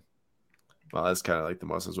 up in. Well, that's kind of like the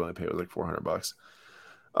most I was willing to pay. It was like $400.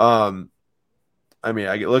 I mean,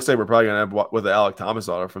 it looks like we're probably gonna have with the Alek Thomas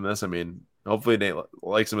auto from this. I mean, hopefully Nate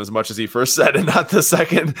likes him as much as he first said, and not the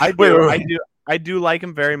second. I do like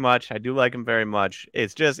him very much.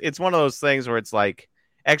 It's just it's one of those things where it's like,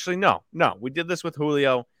 actually, no. We did this with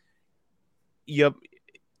Julio. Yep.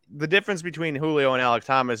 The difference between Julio and Alek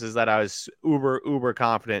Thomas is that I was uber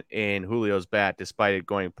confident in Julio's bat despite it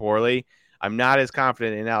going poorly. I'm not as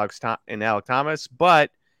confident in Alek Thomas, but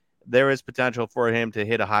there is potential for him to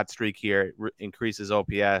hit a hot streak here, increase his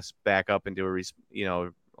OPS back up into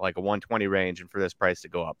like a 120 range, and for this price to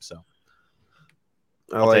go up. So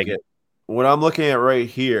I like it. What I'm looking at right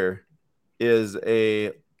here is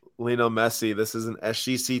a Lionel Messi. This is an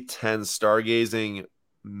SGC 10 Stargazing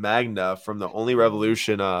Magna from the only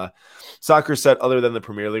Revolution soccer set other than the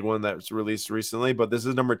Premier League one that was released recently. But this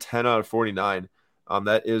is number 10 out of 49.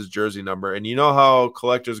 That is jersey number. And you know how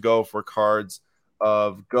collectors go for cards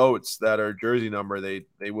of GOATs that are jersey number. They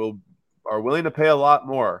are willing to pay a lot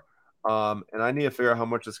more. And I need to figure out how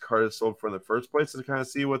much this card is sold for in the first place to kind of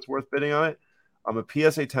see what's worth bidding on it. A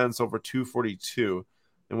PSA 10 sold for $242.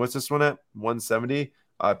 And what's this one at? $170.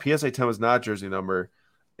 PSA 10 was not jersey number.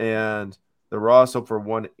 And the raw sold for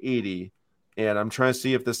 $180. And I'm trying to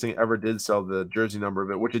see if this thing ever did sell the jersey number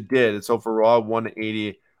of it, which it did. It sold for raw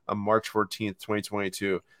 $180 on March 14th,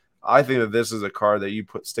 2022. I think that this is a card that you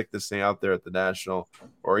stick this thing out there at the National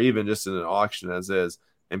or even just in an auction as is,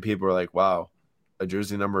 and people are like, wow, a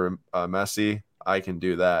jersey number Messi, I can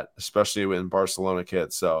do that, especially in Barcelona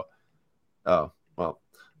kit. So, oh, well,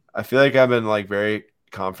 I feel like I've been like very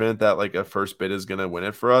confident that like a first bid is going to win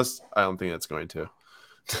it for us. I don't think it's going to.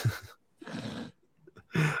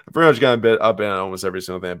 I pretty much got a bid up in almost every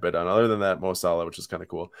single thing I bid on, other than that Mo Salah, which is kind of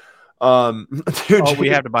cool. Dude, we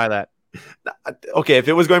have to buy that. Okay, if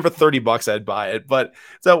it was going for $30, I'd buy it, but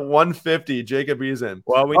it's at $150. Jacob Eason.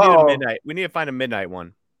 Well, we need a midnight. We need to find a midnight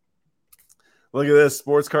one. Look at this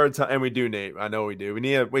sports card time, and we do, Nate. I know we do. We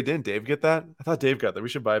need a wait. Didn't Dave get that? I thought Dave got that. We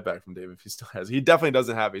should buy it back from Dave if he still has it. He definitely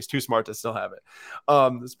doesn't have it. He's too smart to still have it.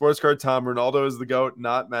 The sports card Tom Ronaldo is the GOAT,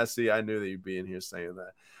 not Messi. I knew that you'd be in here saying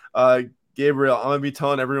that. Gabriel, I'm gonna be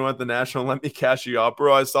telling everyone at the National, let me cash you out,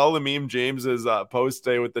 bro. I saw Lamim James's post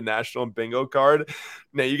today with the National bingo card.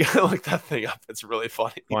 Now you gotta look that thing up. It's really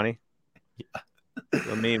funny. Funny. Yeah.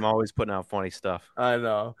 Lamim always putting out funny stuff. I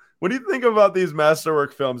know. What do you think about these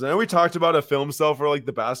masterwork films? I know we talked about a film cell for like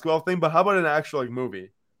the basketball thing, but how about an actual like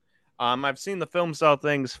movie? I've seen the film cell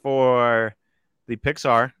things for the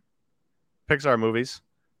Pixar movies.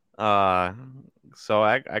 So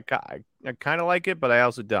I kind of like it, but I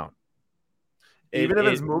also don't. Even if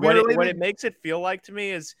it's movie related? What it makes it feel like to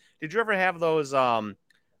me is, did you ever have those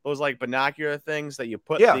like binocular things that you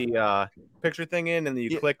put the picture thing in and then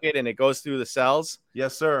you click it and it goes through the cells?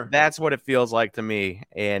 Yes, sir. That's what it feels like to me,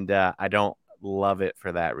 and I don't love it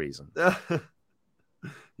for that reason.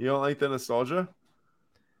 You don't like the nostalgia?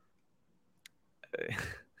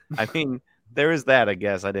 I mean, there is that, I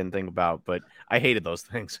guess, I didn't think about, but I hated those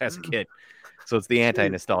things as a kid. So it's the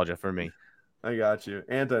anti-nostalgia for me. I got you.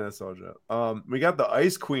 Anti-nostalgia. We got the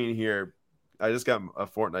Ice Queen here. I just got a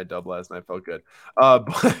Fortnite dub last night. Felt good.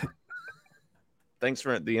 But thanks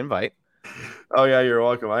for the invite. Oh, yeah, you're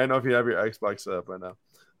welcome. I don't know if you have your Xbox set up right now.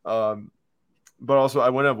 But also, I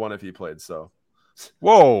wouldn't have won if you played, so.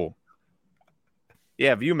 Whoa.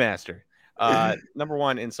 Yeah, Viewmaster. Number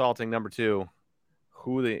one, insulting. Number two,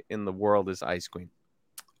 who in the world is Ice Queen?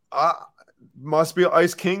 Must be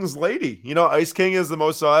Ice King's lady. You know, Ice King is the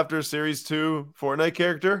most sought after Series 2 Fortnite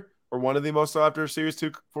character, or one of the most sought after Series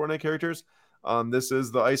 2 Fortnite characters. This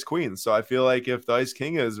is the Ice Queen. So I feel like if the Ice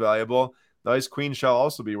King is valuable, the Ice Queen should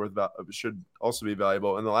also be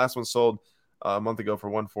valuable. And the last one sold a month ago for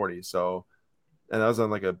 $140. So, and that was on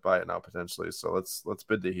like a buy it now potentially. So let's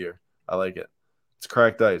bid to here. I like it. It's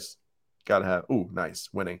cracked ice. Gotta have. Ooh, nice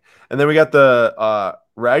winning. And then we got the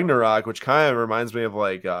Ragnarok, which kind of reminds me of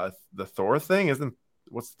like the Thor thing.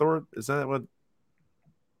 What's Thor? Is that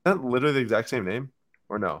literally the exact same name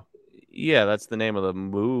or no? Yeah, that's the name of the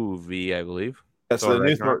movie, I believe. Yeah, so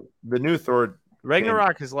the new Thor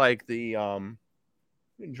Ragnarok is like the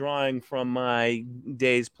drawing from my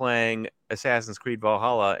days playing Assassin's Creed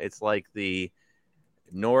Valhalla. It's like the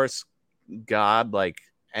Norse god, like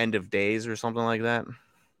end of days or something like that.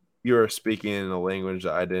 You're speaking in a language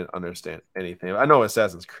that I didn't understand anything. I know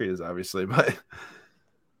Assassin's Creed is obviously, but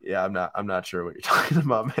yeah, I'm not sure what you're talking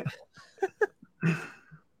about, man.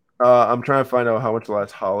 I'm trying to find out how much the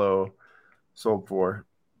last Hollow sold for.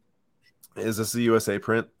 Is this the USA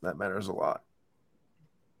print? That matters a lot.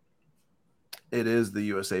 It is the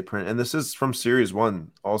USA print, and this is from Series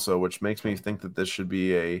 1 also, which makes me think that this should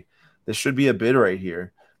be a bid right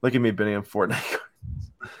here. Look at me bidding on Fortnite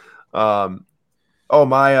cards. Oh,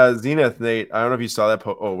 my Zenith, Nate. I don't know if you saw that.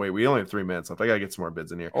 Oh, wait. We only have 3 minutes left. I got to get some more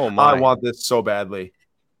bids in here. Oh, my. I want this so badly.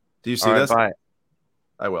 Do you see this? Buy it.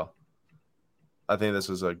 I will. I think this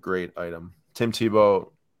is a great item. Tim Tebow.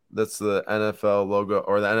 That's the NFL logo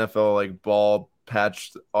or the NFL like ball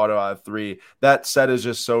patched auto out of 3. That set is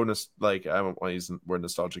just so like I don't want to use the word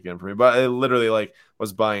nostalgic again for me, but I literally like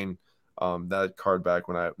was buying that card back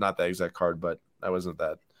when not that exact card, but I wasn't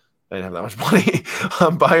that I didn't have that much money.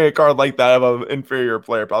 I'm buying a card like that of an inferior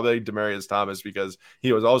player, probably like Demaryius Thomas, because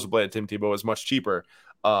he was also playing Tim Tebow, was much cheaper.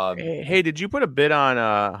 Hey, did you put a bid on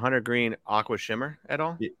Hunter Green Aqua Shimmer at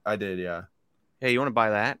all? I did, yeah. Hey, you want to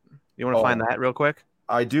buy that? You want to find that real quick?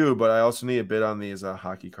 I do, but I also need a bid on these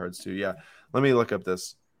hockey cards too. Yeah, let me look up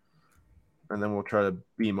this, and then we'll try to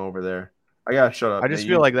beam over there. I gotta shut up. I just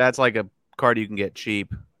feel like that's like a card you can get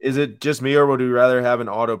cheap. Is it just me, or would you rather have an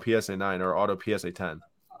auto PSA 9 or auto PSA 10?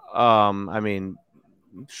 I mean,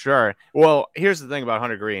 sure. Well, here's the thing about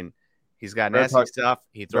Hunter Green. He's got nasty stuff.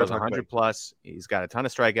 He throws 100 plus. He's got a ton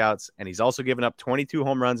of strikeouts, and he's also given up 22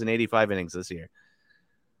 home runs in 85 innings this year.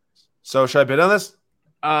 So should I bid on this?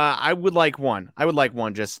 I would like one. I would like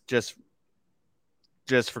one just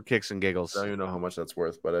for kicks and giggles. I don't even know how much that's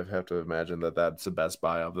worth, but I have to imagine that that's the best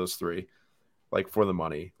buy of those three. Like for the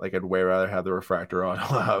money, like I'd way rather have the refractor auto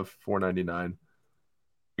have $4.99.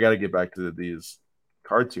 I got to get back to these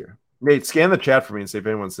cards here. Nate, scan the chat for me and see if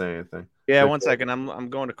anyone's saying anything. Yeah, 1 second. I'm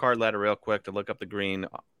going to Card Ladder real quick to look up the green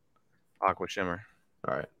Aqua Shimmer.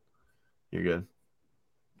 All right, you're good.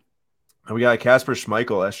 And we got a Casper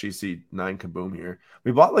Schmeichel SGC 9 Kaboom here.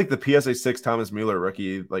 We bought like the PSA 6 Thomas Mueller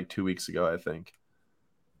rookie like 2 weeks ago, I think.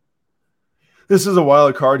 This is a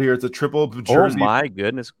wild card here. It's a triple jersey. Oh my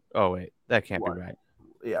goodness! Oh wait, that can't be right.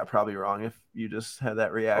 Yeah, probably wrong if you just had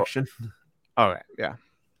that reaction. Oh, all right, yeah,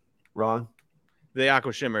 wrong. The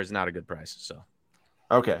Aqua Shimmer is not a good price, so.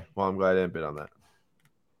 Okay, well, I'm glad I didn't bid on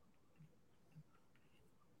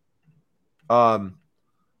that.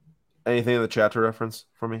 Anything in the chat to reference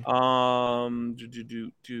for me?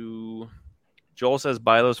 Joel says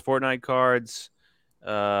buy those Fortnite cards.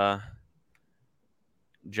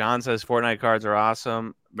 John says Fortnite cards are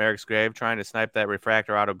awesome. Merrick's Grave trying to snipe that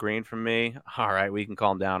refractor auto green from me. All right, we can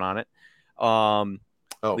calm down on it.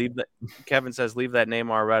 Kevin says leave that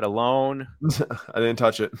Neymar red alone. I didn't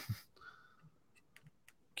touch it.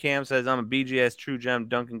 Cam says I'm a BGS True Gem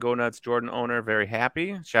Dunkin' Go Nuts Jordan owner. Very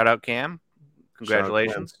happy. Shout out Cam.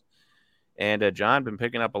 Congratulations. And John been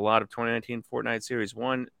picking up a lot of 2019 Fortnite Series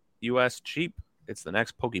 1 US cheap. It's the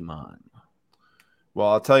next Pokemon. Well,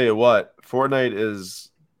 I'll tell you what, Fortnite is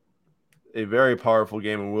a very powerful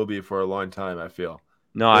game and will be for a long time, I feel.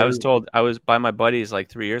 No, I was told, I was by my buddies like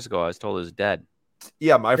 3 years ago. I was told it was dead.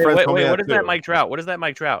 Yeah, my friends told me what is that Mike Trout? What is that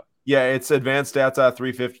Mike Trout? Yeah, it's advanced stats at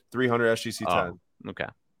 300 SGC 10. Okay.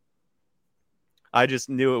 I just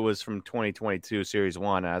knew it was from 2022 Series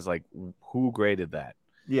 1. I was like, who graded that?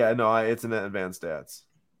 Yeah, no, it's an advanced stats.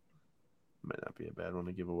 Might not be a bad one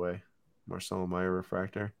to give away. Marcelo Meyer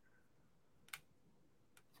refractor.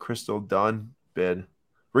 Crystal Dunn bid.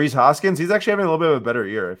 Reese Hoskins, he's actually having a little bit of a better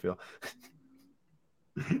year, I feel.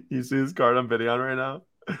 You see his card I'm bidding on right now?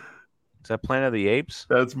 Is that Planet of the Apes?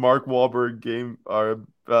 That's Mark Wahlberg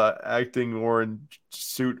acting orange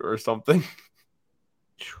suit or something.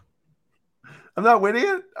 I'm not winning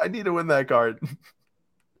it. I need to win that card.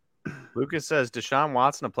 Lucas says Deshaun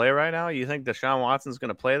Watson to play right now. You think Deshaun Watson's going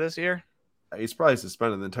to play this year? He's probably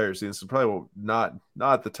suspended the entire season, so probably not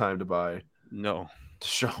the time to buy. No,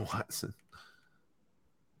 Deshaun Watson.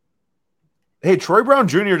 Hey, Troy Brown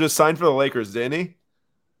Jr. just signed for the Lakers, didn't he?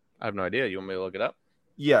 I have no idea. You want me to look it up?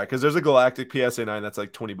 Yeah, because there's a Galactic PSA 9 that's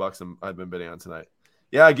like $20 I've been bidding on tonight.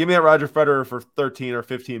 Yeah, give me that Roger Federer for $13 or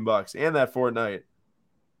 $15 and that Fortnite.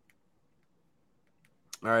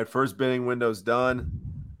 All right, first bidding window's done.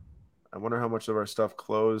 I wonder how much of our stuff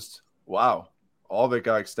closed. Wow. All of it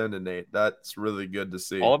got extended, Nate. That's really good to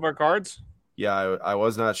see. All of our cards? Yeah, I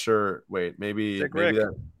was not sure. Wait, maybe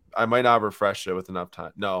that, I might not have refreshed it with enough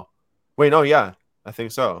time. No. Wait, no, yeah. I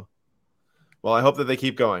think so. Well, I hope that they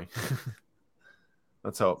keep going.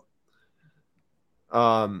 Let's hope.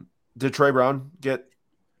 Did Troy Brown get?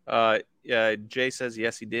 Yeah, Jay says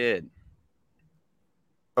yes, he did.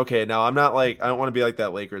 Okay, now I don't want to be like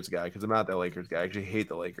that Lakers guy because I'm not that Lakers guy. I actually hate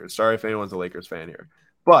the Lakers. Sorry if anyone's a Lakers fan here.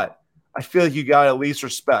 But I feel like you got to at least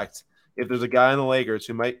respect if there's a guy in the Lakers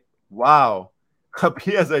who might, a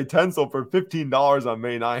PSA 10 sold for $15 on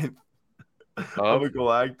May 9th of a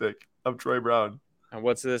Galactic of Troy Brown. And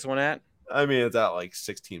what's this one at? I mean, it's at like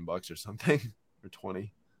 $16 or something or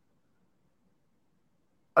 20.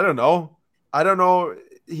 I don't know.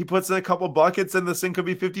 He puts in a couple buckets and this thing could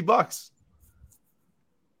be $50.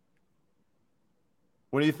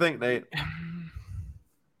 What do you think, Nate?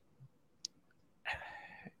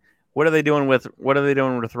 What are they doing with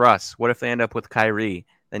Russ? What if they end up with Kyrie?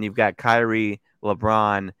 Then you've got Kyrie,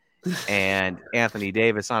 LeBron, and Anthony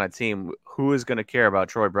Davis on a team. Who is going to care about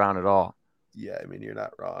Troy Brown at all? Yeah, I mean, you're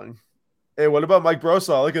not wrong. Hey, what about Mike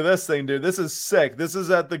Brosnaugh? Look at this thing, dude. This is sick. This is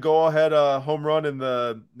at the go-ahead home run in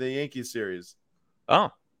the Yankees series.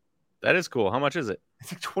 Oh, that is cool. How much is it?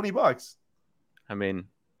 It's like $20. I mean,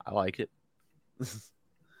 I like it.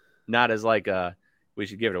 Not as like we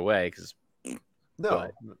should give it away because No,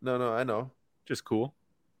 I know. just cool.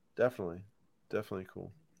 Definitely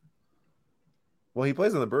cool. Well, he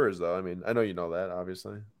plays on the Brewers, though. I mean, I know you know that,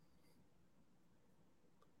 obviously.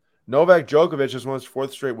 Novak Djokovic just won his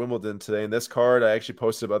 4th straight Wimbledon today. And this card, I actually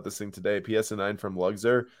posted about this thing today. PSA 9 from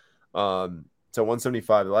Luxor. It's at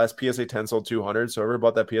 175. The last PSA 10 sold 200. So whoever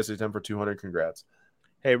bought that PSA 10 for 200, congrats.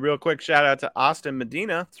 Hey, real quick shout out to Austin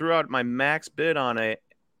Medina. Threw out my max bid on a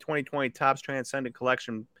 2020 Topps Transcendent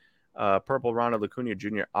Collection purple Ronald Acuna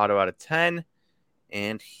Jr. auto out of 10,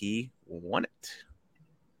 and he won it.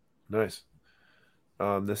 Nice.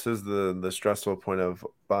 This is the stressful point of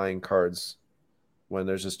buying cards when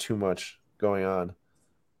there's just too much going on.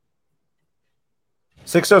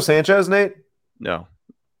 Sixto Sanchez, Nate? No,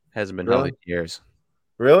 hasn't been Really? held in years.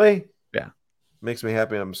 Really? Yeah. Makes me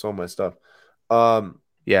happy I'm sold my stuff.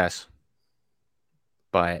 Yes.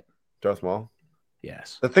 Buy it. Darth Maul.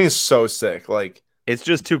 Yes. The thing is so sick. Like, it's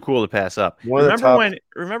just too cool to pass up.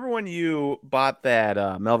 Remember when you bought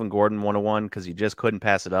that Melvin Gordon 101 because you just couldn't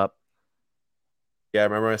pass it up? Yeah, I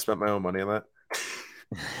remember I spent my own money on that.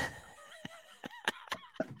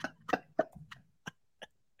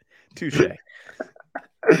 Touche.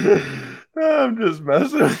 I'm just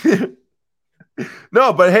messing with you.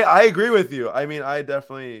 No, but hey, I agree with you. I mean, I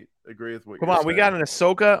definitely agree with what you're saying. Come on, we got an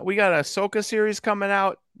Ahsoka series coming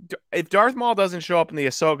out. If Darth Maul doesn't show up in the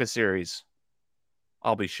Ahsoka series,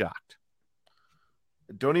 I'll be shocked.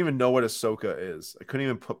 I don't even know what Ahsoka is. I couldn't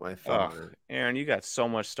even put my thumb on it. Aaron, you got so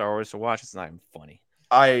much Star Wars to watch. It's not even funny.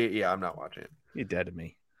 I'm not watching it. You're dead to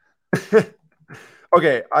me.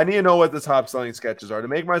 Okay, I need to know what the top selling sketches are to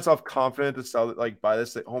make myself confident to sell it. Like, buy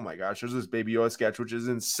this thing. Oh my gosh, there's this Baby Yoda sketch, which is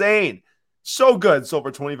insane. So good. Sold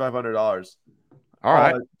for $2,500. All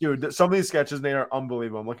right. Dude, some of these sketches, they are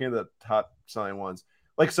unbelievable. I'm looking at the top selling ones.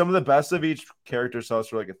 Like, some of the best of each character sells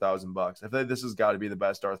for like $1,000. I feel like this has got to be the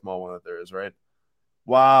best Darth Maul one that there is, right?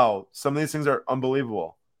 Wow. Some of these things are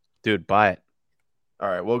unbelievable. Dude, buy it. All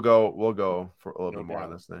right, we'll go for a little bit more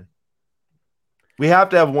on this thing. We have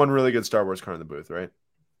to have one really good Star Wars card in the booth, right?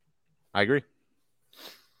 I agree.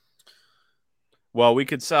 Well, we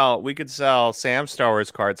could sell Sam Star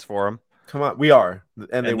Wars cards for him. Come on, we are,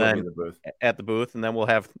 and they will be in the booth. At the booth, and then we'll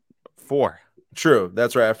have 4. True,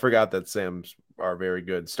 that's right. I forgot that Sam's are very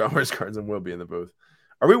good Star Wars cards and will be in the booth.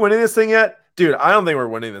 Are we winning this thing yet, dude? I don't think we're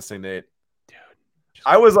winning this thing, Nate. Dude,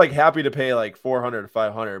 I was like happy to pay like 400 to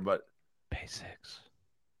 500, but pay 600.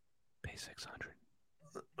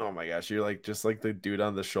 Oh my gosh, you're like just like the dude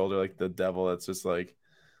on the shoulder, like the devil. That's just like,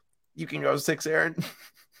 you can go 6, Aaron.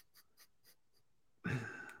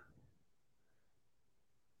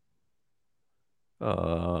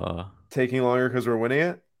 Taking longer because we're winning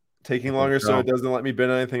it. Taking longer so it doesn't let me bid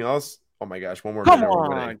on anything else. Oh my gosh, one more bid and we're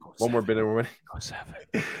winning. One more bid and we're winning. Go 7.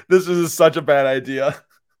 This is such a bad idea.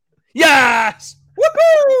 Yes!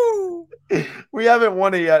 Woohoo! We haven't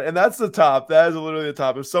won it yet, and that's the top. That is literally the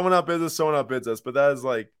top. If someone outbids us, someone outbids us. But that is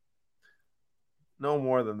like no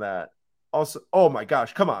more than that. Also, oh my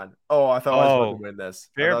gosh, come on. Oh, I thought I was about to win this.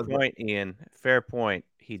 Fair point, Ian. Fair point.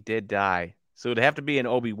 He did die. So it'd have to be an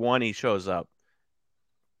Obi-Wan he shows up.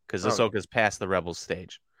 Because Ahsoka's past the Rebels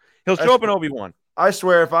stage. He'll show up in Obi-Wan. I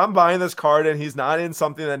swear, if I'm buying this card and he's not in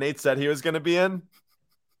something that Nate said he was going to be in,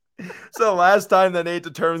 so the last time that Nate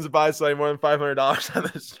determines to buy something more than $500 on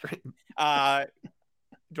the stream.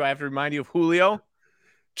 Do I have to remind you of Julio?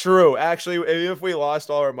 True. Actually, even if we lost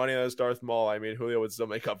all our money on this Darth Maul, I mean, Julio would still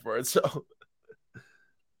make up for it. So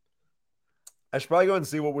I should probably go and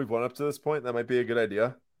see what we've won up to this point. That might be a good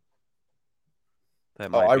idea.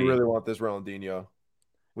 I really want this Ronaldinho.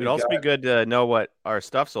 It'd also be good to know what our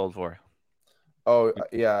stuff sold for. Oh,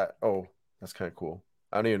 yeah. Oh, that's kind of cool.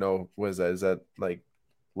 I don't even know. What is that? Is that like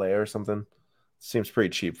Leia or something? Seems pretty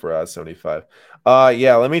cheap for us, 75.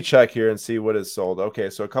 Yeah, let me check here and see what is sold. Okay,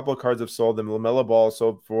 so a couple of cards have sold. The LaMelo Ball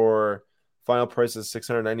sold for final price is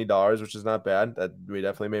 $690, which is not bad. That we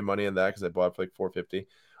definitely made money in that because I bought it for like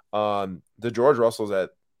 $450. The George Russell's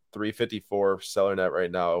at $354 seller net right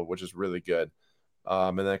now, which is really good.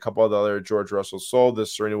 And then a couple of the other George Russell sold.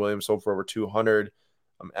 This Serena Williams sold for over $200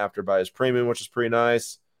 after by his premium, which is pretty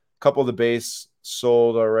nice. A couple of the base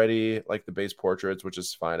sold already, like the base portraits, which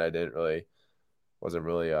is fine. Wasn't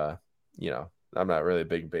really I'm not really a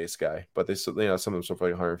big base guy, but they some of them sold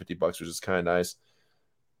for like $150, which is kind of nice.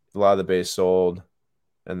 A lot of the base sold,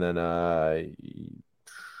 and then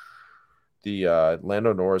the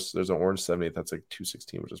Lando Norris, there's an orange 70th that's like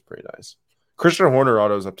 $216, which is pretty nice. Christian Horner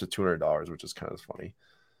auto is up to $200, which is kind of funny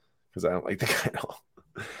because I don't like the guy at all.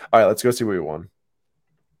 All right, let's go see what we won.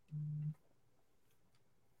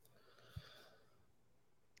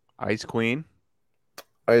 Ice Queen.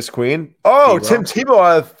 Ice Queen. Oh, Tebow. Tim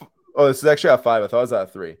Tebow. This is actually at 5. I thought it was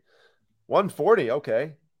at 3. 140.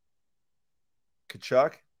 Okay.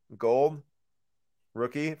 Kachuk, gold,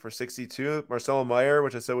 rookie for 62. Marcelo Meyer,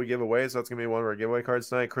 which I said we give away, so that's gonna be one of our giveaway cards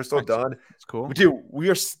tonight. Crystal Nice. Dunn. That's cool. Dude, we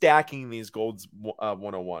are stacking these golds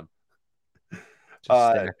 101. Just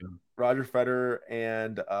stack them. Roger Federer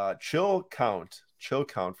and Chill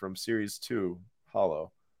Count from Series 2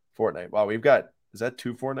 Hollow Fortnite. Wow, we've got, is that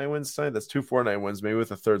 2 Fortnite wins tonight? That's 2 Fortnite wins, maybe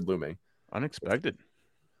with a third looming. Unexpected,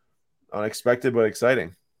 but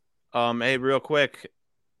exciting. Hey, real quick,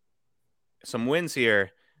 some wins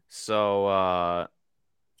here. So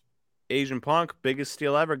Asian Punk, biggest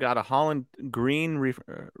steal ever, got a Holland Green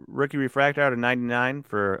rookie refractor out of 99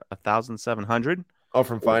 for 1,700. Oh,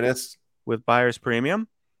 from Finest with buyer's premium.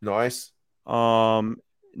 Nice.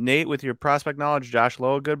 Nate, with your prospect knowledge, Josh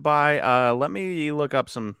Lowe, goodbye. Let me look up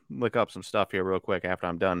some stuff here real quick after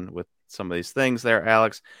I'm done with some of these things there,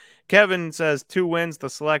 Alex. Kevin says 2 wins. The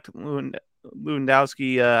select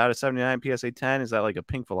Lewandowski out of 79 PSA 10. Is that like a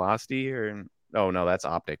pink velocity or? Oh no, that's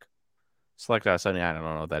optic. Select out of 79. I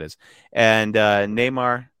don't know what that is. And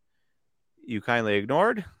Neymar, you kindly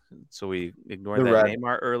ignored, so we ignored that red.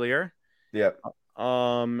 Neymar earlier. Yep.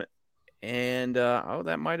 And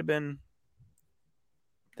that might have been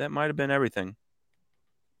everything.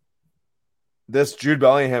 This Jude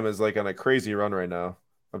Bellingham is like on a crazy run right now,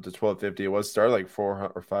 up to 1,250. It was started like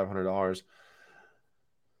 $400 or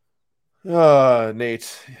 $500.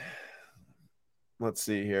 Nate, let's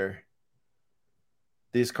see here.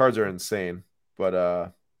 These cards are insane,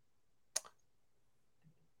 but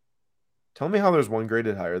tell me how there's one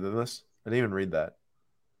graded higher than this. I didn't even read that.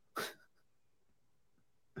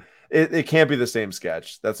 It can't be the same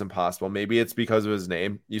sketch. That's impossible. Maybe it's because of his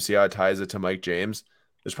name. You see how it ties it to Mike James?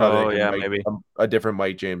 There's probably maybe a different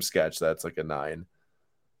Mike James sketch that's like a 9,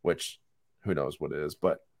 which who knows what it is,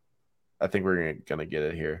 but I think we're gonna get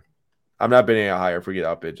it here. I'm not bidding it higher if we get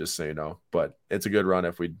up it, just so you know. But it's a good run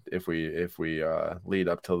if we lead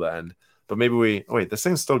up till the end. But maybe wait. This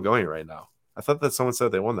thing's still going right now. I thought that someone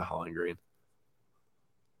said they won the Holland Green.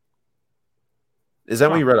 Is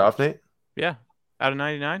that what you read off, Nate? Yeah, out of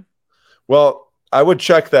 99. Well, I would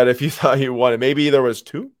check that if you thought you won it. Maybe there was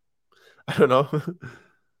 2. I don't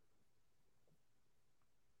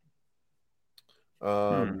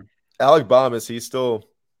know. Alec Baum, is he still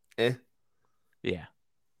Yeah.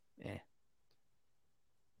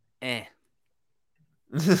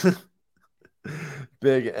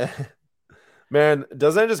 Big man,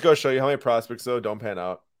 doesn't it just go show you how many prospects though don't pan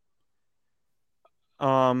out?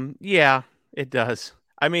 Yeah, it does.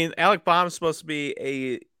 I mean, Alec Baum is supposed to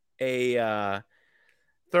be a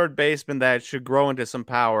third baseman that should grow into some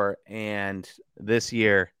power, and this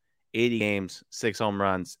year 80 games, 6 home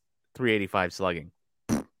runs, 385 slugging.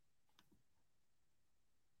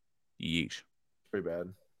 Yeesh. Pretty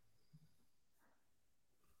bad.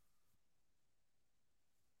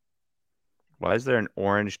 Why is there an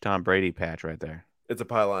orange Tom Brady patch right there? It's a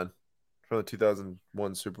pylon from the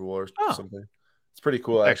 2001 Super Bowl or something. It's pretty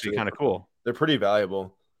cool. Actually kind of cool. They're pretty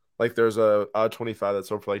valuable. Like there's a odd 25 that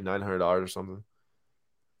sold for like $900 or something.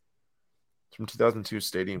 It's from 2002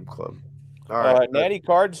 Stadium Club. All right. Natty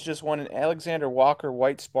Cards just won an Alexander Walker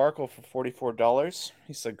White Sparkle for $44.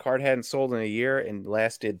 He said card hadn't sold in a year and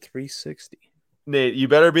lasted $360. Nate, you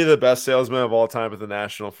better be the best salesman of all time at the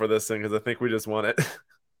National for this thing because I think we just won it.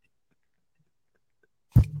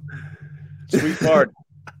 Sweet card.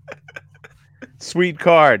 Sweet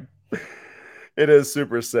card. It is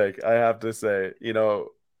super sick. I have to say,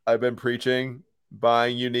 I've been preaching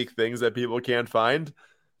buying unique things that people can't find.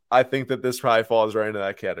 I think that this probably falls right into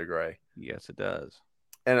that category. Yes, it does.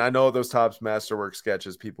 And I know those Topps Masterwork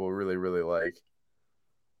sketches people really, really like.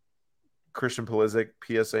 Christian Pulisic,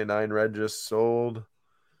 PSA 9 red just sold.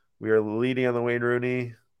 We are leading on the Wayne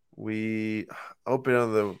Rooney. We open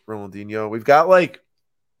on the Ronaldinho. We've got like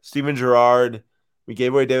Steven Gerrard. We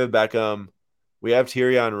gave away David Beckham. We have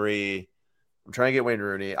Thierry Henry. I'm trying to get Wayne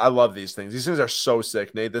Rooney. I love these things. These things are so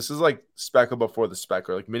sick, Nate. This is like Speckle before the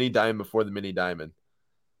Speckle, like Mini Diamond before the Mini Diamond.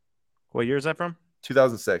 What year is that from?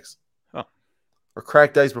 2006. Oh. Or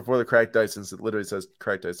Cracked Dice before the Cracked Dice, since it literally says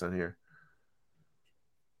Cracked Dice on here.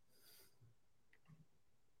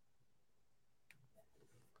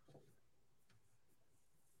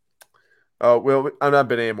 Oh, well, I'm not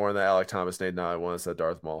bidding any more than that Alec Thomas Nate now. I want to say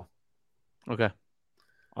Darth Maul. Okay.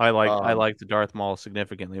 I like the Darth Maul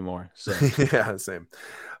significantly more. So yeah, same.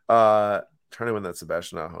 Trying to win that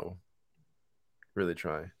Sebastian Aho. Really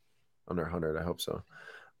try. Under 100, I hope so.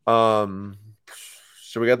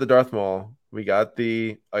 So we got the Darth Maul. We got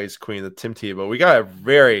the Ice Queen, the Tim Tebow. We got a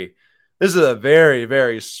very, This is a very,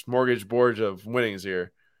 very smorgasbord of winnings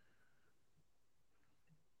here.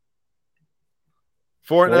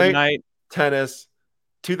 Fortnite, tennis,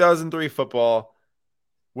 2003 football,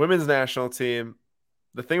 women's national team.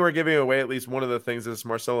 The thing we're giving away, at least one of the things, is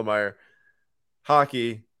Marcelo Meyer,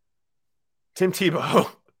 hockey, Tim Tebow,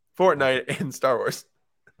 Fortnite, and Star Wars.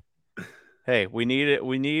 Hey, we need it.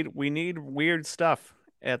 We need weird stuff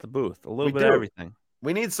at the booth. A little bit do. of everything.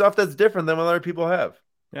 We need stuff that's different than what other people have.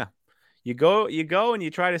 Yeah. You go and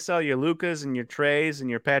you try to sell your Lucas and your Trays and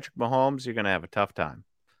your Patrick Mahomes, you're gonna have a tough time.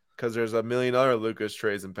 Because there's $1 million other Lucas,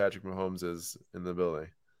 Trays, and Patrick Mahomes is in the building.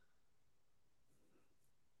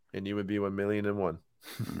 And you would be 1,000,001.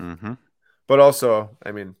 Mm-hmm. But also,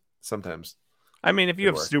 I mean, sometimes. I mean, if you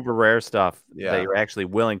have super rare stuff that you're actually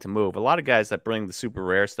willing to move, a lot of guys that bring the super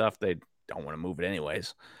rare stuff, they don't want to move it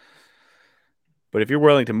anyways. But if you're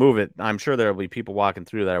willing to move it, I'm sure there'll be people walking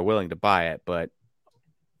through that are willing to buy it. But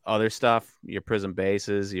other stuff, your Prism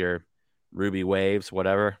bases, your Ruby waves,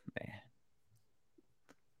 whatever,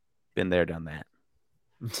 been there, done that.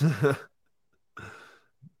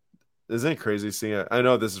 Isn't it crazy seeing it? I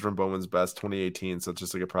know this is from Bowman's Best 2018, so it's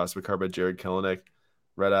just like a prospect card by Jared Kelenic,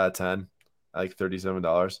 red out of 10, like $37.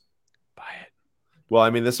 Buy it. Well, I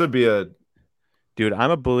mean, this would be a... Dude, I'm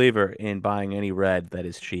a believer in buying any red that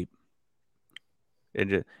is cheap.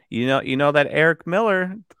 It, you know that Eric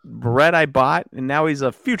Miller red I bought, and now he's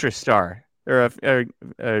a future star or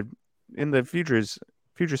in the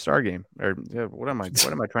future star game. Or what am I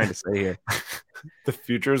trying to say here? The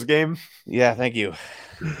futures game? Yeah, thank you.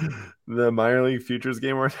 The minor league futures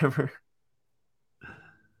game or whatever.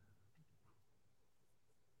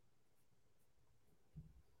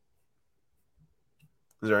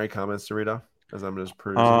 Is there any comments to read off as I'm just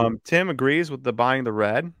perusing? Tim agrees with the buying the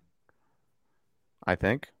red, I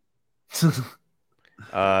think.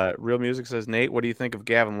 Real Music says, Nate, what do you think of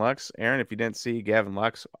Gavin Lux? Aaron, if you didn't see Gavin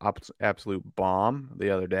Lux, absolute bomb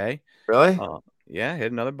the other day. Really? Yeah,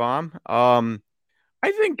 hit another bomb.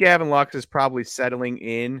 I think Gavin Lux is probably settling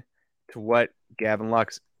in to what Gavin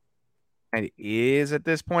Lux is at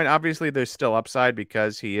this point. Obviously, there's still upside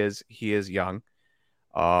because he is young.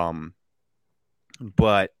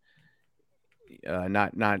 But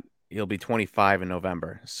not he'll be 25 in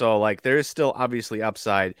November. So like there is still obviously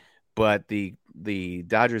upside, but the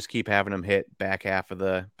Dodgers keep having him hit back half of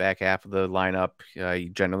the lineup,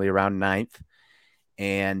 generally around 9th.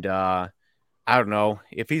 And I don't know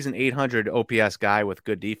if he's an 800 OPS guy with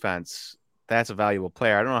good defense. That's a valuable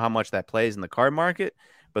player. I don't know how much that plays in the card market,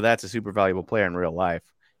 but that's a super valuable player in real life.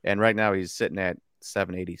 And right now he's sitting at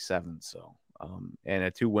 787. So, and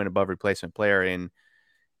a 2-win above replacement player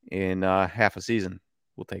in half a season.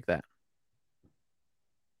 We'll take that.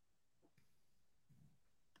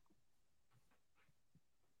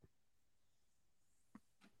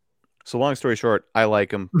 So long story short, I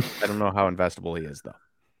like him. I don't know how investable he is though.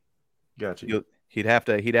 Gotcha. He'd have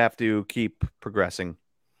to keep progressing.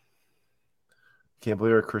 Can't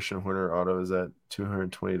believe our Christian Horner auto is at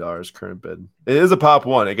 $220 current bid. It is a pop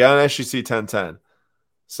one. It got an SGC 1010.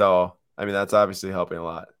 So, I mean, that's obviously helping a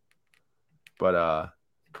lot. But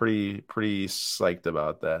pretty psyched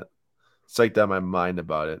about that. Psyched out my mind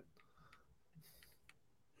about it.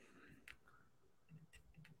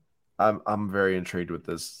 I'm very intrigued with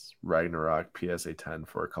this Ragnarok PSA 10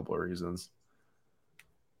 for a couple of reasons.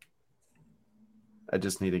 I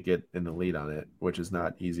just need to get in the lead on it, which is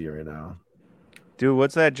not easy right now. Dude,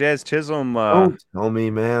 what's that Jazz Chisholm? Don't tell me,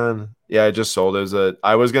 man. Yeah, I just sold it.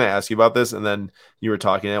 I was going to ask you about this, and then you were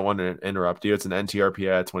talking. I wanted to interrupt you. It's an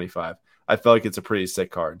NTRPI at 25. I feel like it's a pretty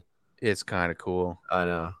sick card. It's kind of cool. I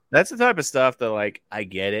know. That's the type of stuff that, like, I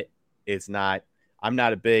get it. It's not – I'm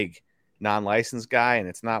not a big non-licensed guy, and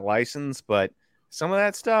it's not licensed, but some of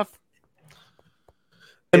that stuff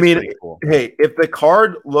I mean, cool. Hey, if the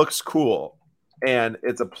card looks cool and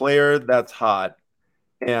it's a player that's hot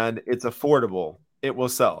and it's affordable, it will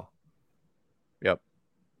sell. Yep.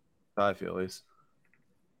 I feel at least.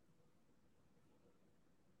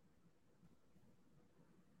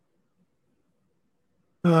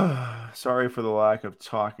 Sorry for the lack of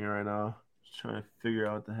talking right now. Just trying to figure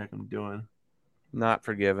out what the heck I'm doing. Not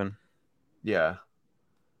forgiven. Yeah.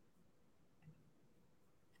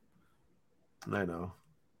 I know.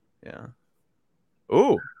 Yeah.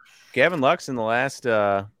 Ooh, Gavin Lux in the last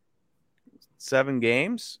 7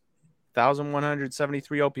 games,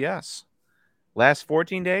 1,173 OPS. Last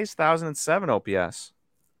 14 days, 1,007 OPS.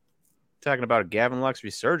 Talking about a Gavin Lux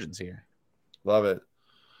resurgence here. Love it.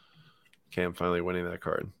 Okay, I'm finally winning that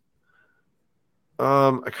card.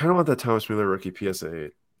 I kind of want that Thomas Mueller rookie PSA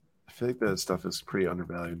 8. I feel like that stuff is pretty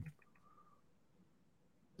undervalued.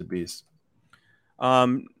 The beast.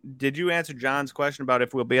 Did you answer John's question about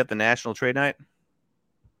if we'll be at the National Trade Night?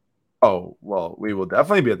 Oh, well, we will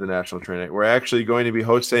definitely be at the National Trade Night. We're actually going to be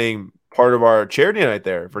hosting part of our charity night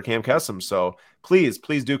there for Cam Kesem. So please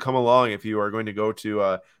do come along if you are going to go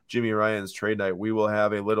to Jimmy Ryan's trade night. We will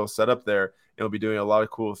have a little setup there, and we'll be doing a lot of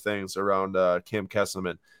cool things around Cam Kesem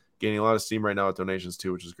and gaining a lot of steam right now with donations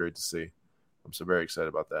too, which is great to see. I'm so very excited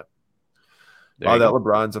about that. Wow, that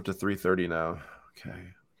LeBron's up to 330 now.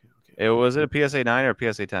 Okay. Was it a PSA 9 or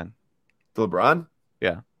a PSA 10? The LeBron?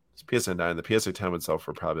 Yeah. It's PSA 9. The PSA 10 would sell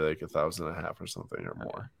for probably like $1,500 or something or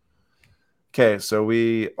more. Okay, so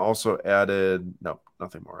we also added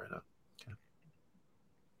nothing more right now. Okay.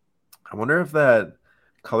 I wonder if that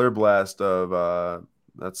color blast of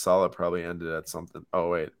that solid probably ended at something. Oh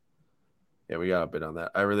wait, yeah, we got a bid on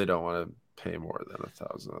that. I really don't want to pay more than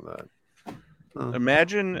 $1,000 on that.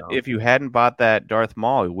 Imagine if you hadn't bought that Darth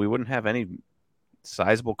Maul, we wouldn't have any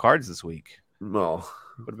sizable cards this week. No,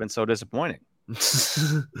 would have been so disappointing.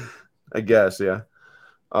 I guess, yeah.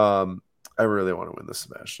 I really want to win the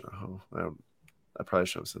Smash now. I probably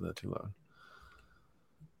shouldn't have said that too loud.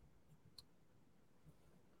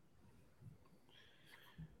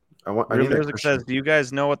 Real Music says, do you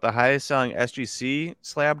guys know what the highest selling SGC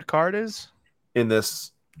slabbed card is? In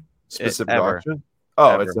this specific auction?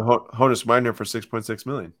 Oh, ever. It's the Honus Wagner for $6.6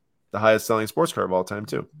 million. The highest selling sports card of all time,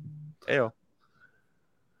 too. Ayo.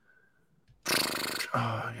 Oh,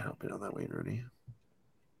 I got outbid on that Wayne Rooney.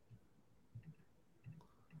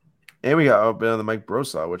 And we got outbid on the Mike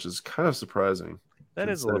Brossaw, which is kind of surprising. That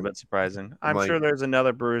is a little bit surprising. I'm sure there's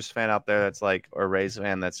another Brewers fan out there that's like, or Rays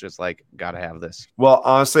fan that's just like, gotta have this. Well,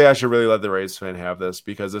 honestly, I should really let the Rays fan have this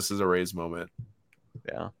because this is a Rays moment.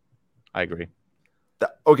 Yeah, I agree.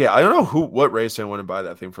 Okay, I don't know what Rays fan wouldn't buy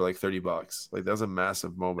that thing for like $30. Like that was a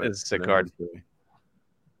massive moment. It's a sick card.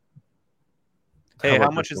 Hey, how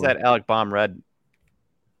much is that Alec Baum red?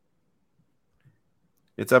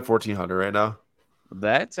 It's at $1,400 right now.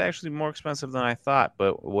 That's actually more expensive than I thought,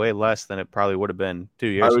 but way less than it probably would have been 2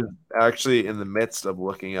 years ago. I was actually in the midst of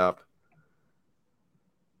looking up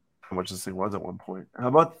how much this thing was at one point. How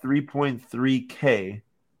about 3.3K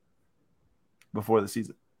before the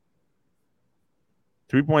season?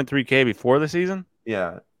 3.3K before the season?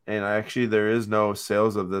 Yeah, and actually there is no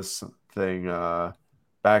sales of this thing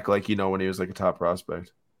back like, when he was like a top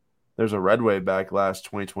prospect. There's a Red Wave back last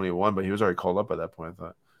 2021, but he was already called up by that point, I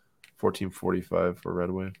thought. 1445 for Red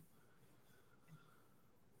Wave.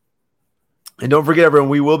 And don't forget, everyone,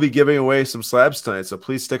 we will be giving away some slabs tonight, so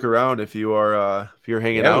please stick around if you're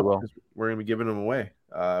hanging out. We're going to be giving them away.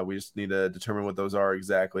 We just need to determine what those are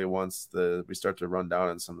exactly once we start to run down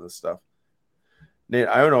on some of this stuff. Nate,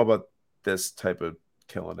 I don't know about this type of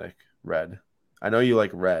Killinick red. I know you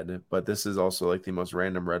like red, but this is also like the most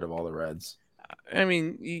random red of all the reds. I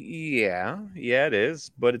mean, yeah, it is,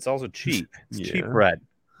 but it's also cheap. It's cheap red.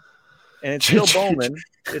 And it's still Bowman.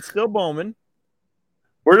 It's still Bowman.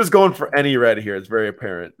 We're just going for any red here. It's very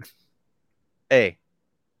apparent. Hey,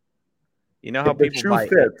 you know how people buy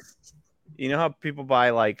fits. You know how people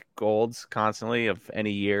buy like golds constantly of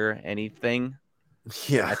any year, anything?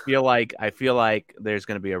 Yeah. I feel like there's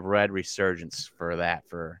going to be a red resurgence for that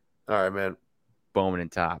for all right, man. Bowman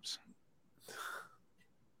and Topps.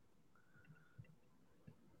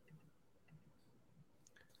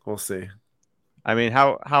 We'll see. I mean,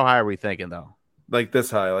 how high are we thinking though? Like this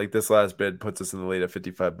high, like this last bid puts us in the lead at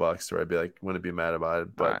 $55, where I'd be like, wouldn't be mad about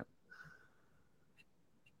it. But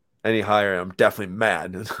any higher, I'm definitely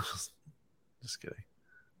mad. Just kidding.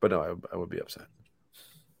 But no, I would be upset.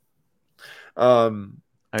 I mean,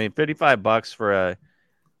 $55 for a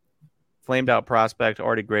flamed out prospect,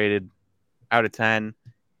 already graded out of 10.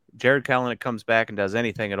 Jared Kelenic comes back and does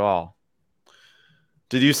anything at all.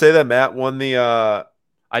 Did you say that Matt won the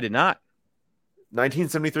I did not.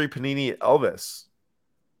 1973 Panini Elvis.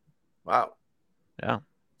 Wow. Yeah.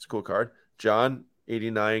 It's a cool card. John,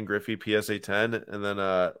 89 Griffey PSA 10. And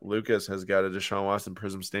then Lucas has got a Deshaun Watson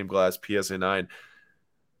Prism Stained Glass PSA 9.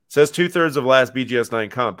 Says 2/3 of last BGS 9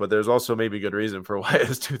 comp, but there's also maybe good reason for why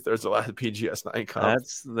it's 2/3 of last BGS 9 comp.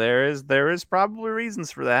 There is probably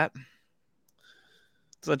reasons for that.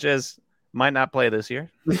 Such as might not play this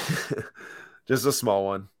year. Just a small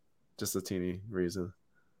one. Just a teeny reason.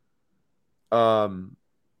 I'm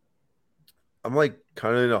like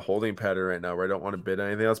kind of in a holding pattern right now where I don't want to bid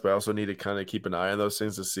anything else, but I also need to kind of keep an eye on those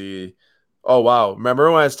things to see. Oh, wow.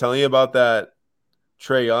 Remember when I was telling you about that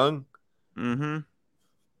Trae Young? Mm-hmm.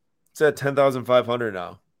 It's at 10,500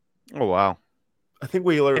 now. Oh, wow. I think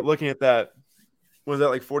we were looking at that. Was that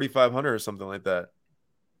like 4,500 or something like that?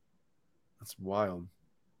 That's wild.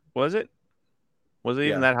 Was it? Was it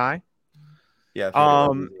even that high? Yeah, I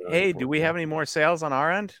think it was. Hey, do we have any more sales on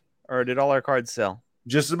our end, or did all our cards sell?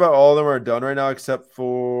 Just about all of them are done right now, except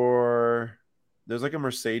for there's like a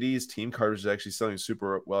Mercedes team card which is actually selling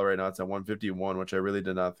super well right now. It's at 151, which I really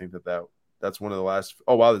did not think that's one of the last.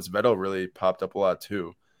 Oh wow, this Vettel really popped up a lot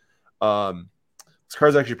too. This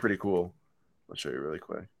card's actually pretty cool. I'll show you really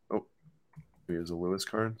quick. Oh, here's a Lewis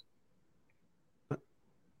card.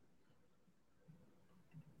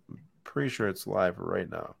 Pretty sure it's live right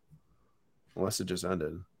now, unless it just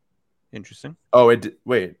ended. Interesting. Oh,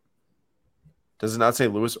 wait. Does it not say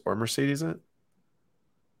Lewis or Mercedes in it?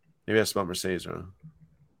 Maybe I spelled Mercedes wrong.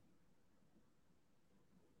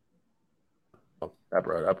 Oh, that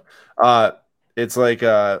brought it up. It's like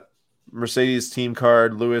Mercedes team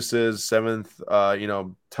card, Lewis's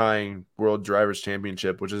 7th, tying World Drivers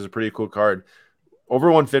Championship, which is a pretty cool card. Over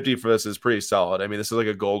 150 for this is pretty solid. I mean, this is like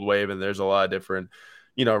a gold wave, and there's a lot of different,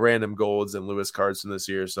 random golds and Lewis cards from this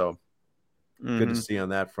year. So good to see on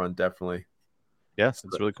that front, definitely. Yes,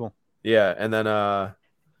 it's really cool. Yeah, and then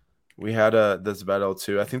we had this Vettel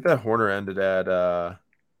too. I think that Horner ended at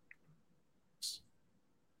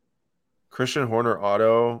Christian Horner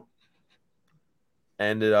auto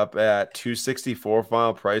ended up at 264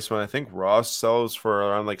 final price when I think Ross sells for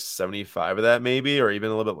around like 75 of that maybe, or even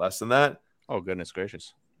a little bit less than that. Oh, goodness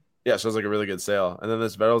gracious. Yeah, so it was like a really good sale. And then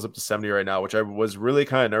this Vettel's up to 70 right now, which I was really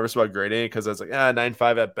kind of nervous about grading because I was like,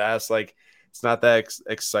 9.5 at best. Like, it's not that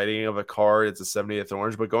exciting of a card. It's a 70th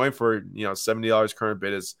orange, but going for, $70 current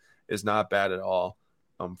bid is not bad at all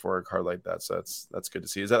for a card like that. So that's good to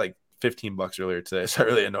see. Is that like $15 earlier today? So I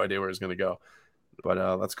really had no idea where it's going to go. But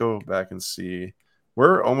let's go back and see.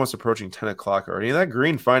 We're almost approaching 10 o'clock already. And that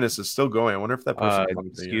green finest is still going. I wonder if that person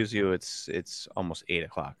excuse you, it's almost 8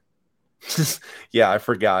 o'clock. Yeah, I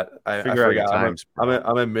forgot. I forgot. Times,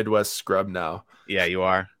 I'm a Midwest scrub now. Yeah, you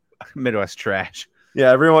are. Midwest trash.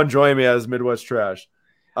 Yeah, everyone join me as Midwest trash.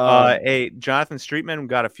 Hey, Jonathan Streetman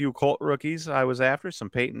got a few Colt rookies I was after,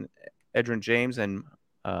 some Peyton, Edgerrin James, and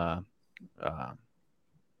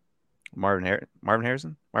Marvin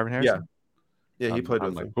Harrison. Yeah, he played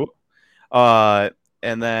with him.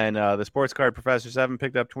 And then the Sports Card Professor 7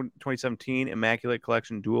 picked up 2017 Immaculate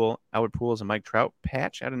Collection Dual Albert Pujols and Mike Trout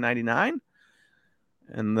patch out of 99.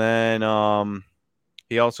 And then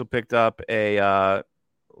he also picked up a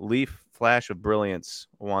Leaf Flash of Brilliance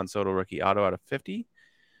Juan Soto rookie auto out of 50.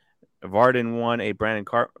 Varden won a Brandon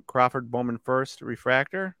Crawford Bowman First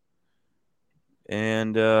refractor.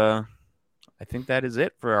 And I think that is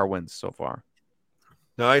it for our wins so far.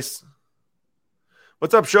 Nice.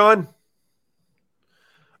 What's up, Sean?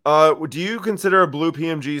 Do you consider a blue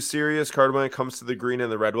PMG serious card when it comes to the green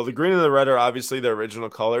and the red? Well, the green and the red are obviously the original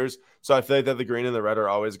colors, so I feel like that the green and the red are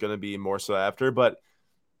always going to be more so after, but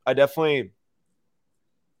I definitely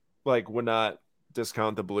would not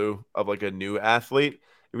discount the blue of like a new athlete.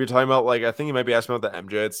 If you're talking about I think you might be asking about the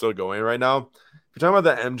MJ. It's still going right now. If you're talking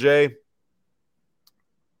about the MJ,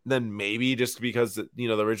 then maybe just because the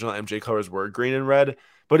original MJ colors were green and red,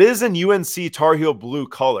 but it is an UNC Tar Heel blue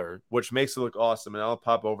color, which makes it look awesome. And I'll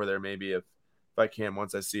pop over there maybe if I can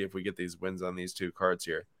once I see if we get these wins on these two cards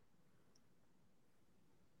here.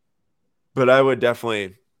 But I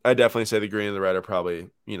definitely say the green and the red are probably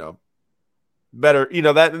better.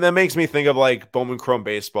 That makes me think of like Bowman Chrome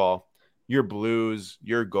baseball. Your blues,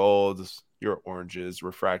 your golds, your oranges,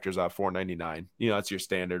 refractors at $4.99. That's your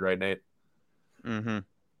standard, right, Nate? Mm-hmm.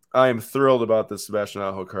 I am thrilled about this Sebastian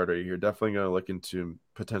Aho card right here. Definitely going to look into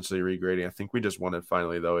potentially regrading. I think we just won it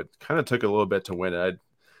finally, though. It kind of took a little bit to win it. I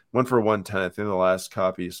went for 110. I think the last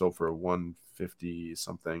copy sold for 150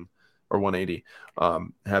 something or 180.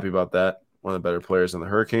 Happy about that. One of the better players in the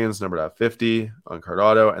Hurricanes, numbered at 50 on card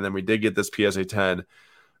auto. And then we did get this PSA 10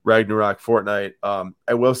 Ragnarok Fortnite.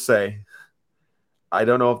 I will say, I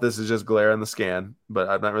don't know if this is just glare on the scan, but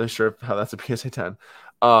I'm not really sure how that's a PSA 10.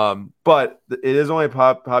 But it is only a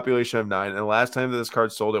population of 9. And the last time that this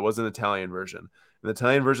card sold, it was an Italian version. And the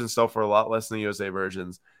Italian version sold for a lot less than the USA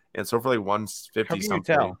versions, and sold for like 150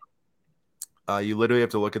 something. You tell? You literally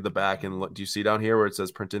have to look at the back and look. Do you see down here where it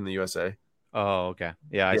says printed in the USA? Oh, okay.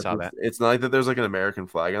 Yeah, I saw that. It's not like that there's like an American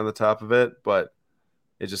flag on the top of it, but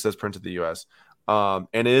it just says printed the US. And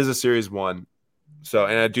it is a series 1. So,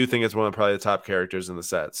 and I do think it's one of probably the top characters in the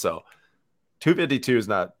set. So 252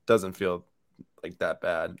 doesn't feel like that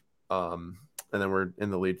bad. And then we're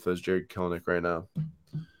in the lead for this Jared Kelenic right now.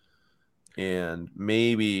 And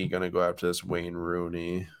maybe going to go after this Wayne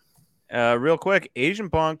Rooney. Real quick, Asian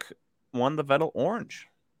Punk won the Vettel Orange.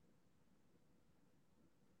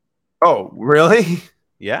 Oh, really?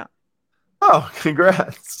 Yeah. Oh,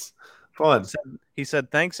 congrats. Fun. He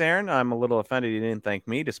said, thanks, Aaron. I'm a little offended he didn't thank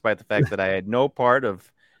me, despite the fact that I had no part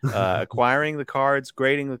of acquiring the cards,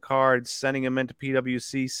 grading the cards, sending them into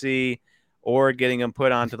PWCC, or getting them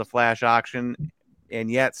put onto the flash auction, and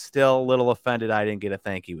yet still a little offended I didn't get a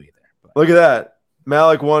thank you either. But. Look at that.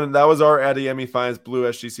 Malik won. That was our Adeyemi Fines Blue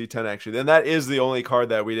SGC 10, actually. And that is the only card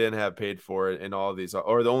that we didn't have paid for in all of these,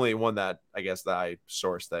 or the only one that I guess that I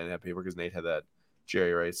sourced that I didn't have paid for because Nate had that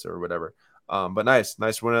Jerry Rice or whatever. But nice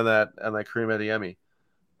win on that Kareem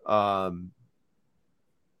Adeyemi.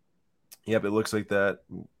 Yep, it looks like that.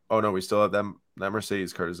 Oh no, we still have them. That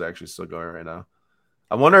Mercedes card is actually still going right now.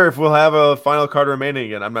 I wonder if we'll have a final card remaining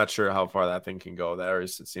again. I'm not sure how far that thing can go. That already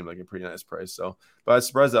seemed like a pretty nice price. So, but I was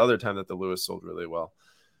surprised the other time that the Lewis sold really well.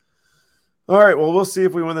 All right, well, we'll see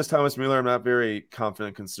if we win this Thomas Mueller. I'm not very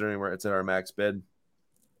confident considering where it's at our max bid.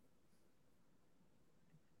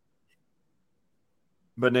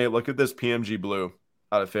 But Nate, look at this PMG blue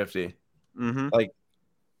out of 50. Mm-hmm. Like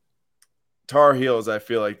Tar Heels, I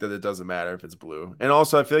feel like that it doesn't matter if it's blue. And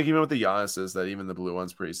also, I feel like even with the Giannis's, that even the blue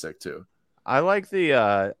one's pretty sick too. I like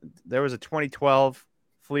the there was a 2012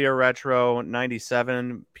 Fleer Retro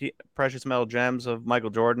 97 Precious Metal Gems of Michael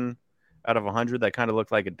Jordan out of 100 that kind of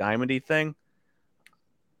looked like a diamondy thing.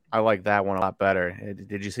 I like that one a lot better.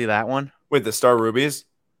 Did you see that one? With the Star Rubies?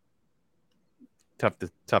 Tough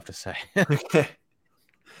to say.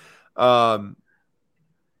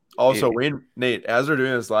 Also, Nate, as we're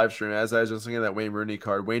doing this live stream, as I was just looking at that Wayne Rooney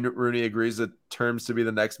card, Wayne Rooney agrees the terms to be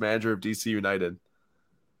the next manager of DC United.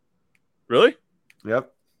 Really?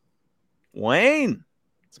 Yep. Wayne.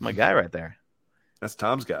 That's my guy right there. That's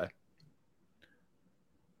Tom's guy.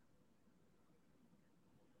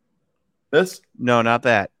 This? No, not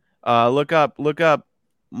that. Look up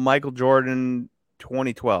Michael Jordan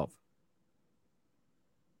 2012.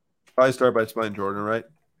 Probably start by spelling Jordan, right?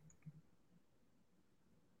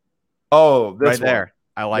 Oh, this right there.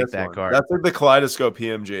 One. I like this that one. card. That's like the Kaleidoscope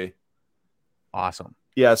PMG. Awesome.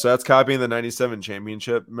 Yeah, so that's copying the 97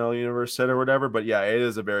 championship Metal Universe set or whatever. But yeah, it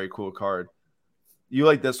is a very cool card. You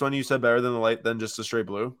like this one, you said, better than the light than just a straight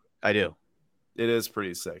blue? I do. It is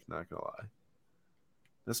pretty sick, not gonna lie.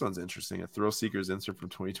 This one's interesting. A Thrill Seekers insert from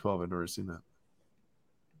 2012. I've never seen that.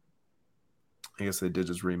 I guess they did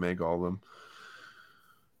just remake all of them.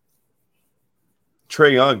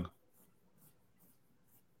 Trae Young.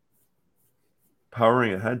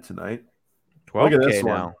 Powering ahead tonight. 12K Look at this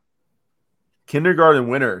now. One. Kindergarten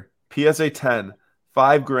winner. PSA 10.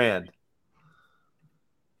 $5,000.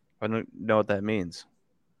 I don't know what that means.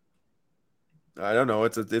 I don't know.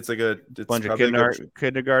 It's like a bunch of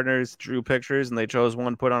kindergartners drew pictures and they chose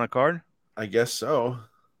one put on a card. I guess so.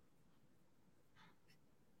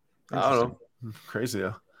 I don't know. Crazy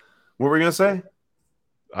though. What were we gonna say?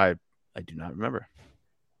 I do not remember.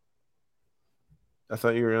 I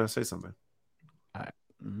thought you were gonna say something.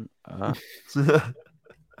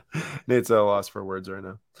 Nate's at a loss for words right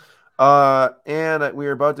now. And we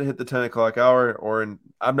are about to hit the 10 o'clock hour,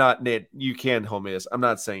 I'm not, Nate, you can hold me this. I'm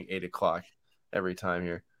not saying 8 o'clock every time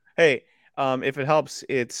here. Hey, if it helps,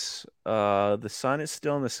 it's the sun is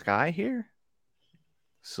still in the sky here.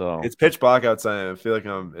 So it's pitch black outside. I feel like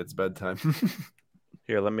it's bedtime.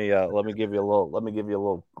 Here, let me give you a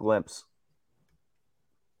little glimpse.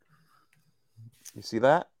 You see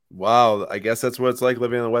that? Wow, I guess that's what it's like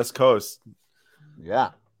living on the West Coast. Yeah.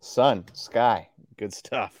 Sun, sky, good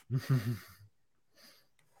stuff.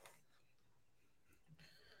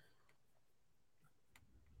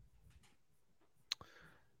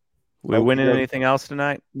 We winning anything else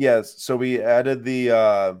tonight? Yes. So we added the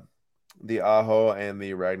Aho and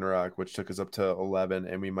the Ragnarok, which took us up to 11,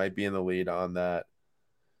 and we might be in the lead on that.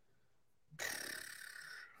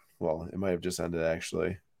 Well, it might have just ended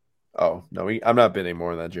actually. Oh no, I'm not bidding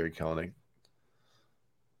more than that, Jerry Kelenic.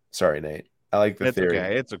 Sorry, Nate. I like the theory.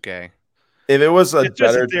 It's okay. If it was it's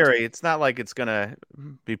just a theory, it's not like it's gonna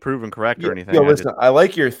be proven correct or anything. Listen, I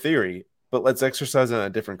like your theory, but let's exercise on a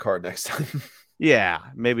different card next time. Yeah,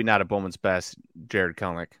 maybe not a Bowman's Best, Jared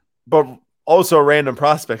Kelenic, but also a random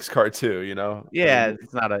prospects card too. You know? Yeah,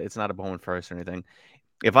 it's not a Bowman First or anything.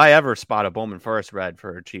 If I ever spot a Bowman First red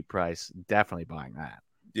for a cheap price, definitely buying that.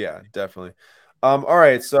 Yeah, definitely. All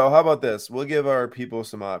right, so how about this? We'll give our people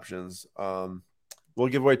some options. We'll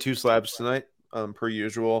give away 2 slabs tonight, per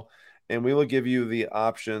usual, and we will give you the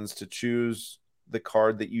options to choose the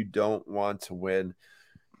card that you don't want to win.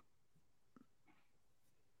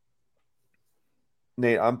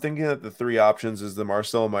 Nate, I'm thinking that the 3 options is the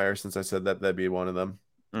Marcelo Meyer, since I said that'd be one of them.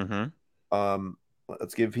 Mm-hmm.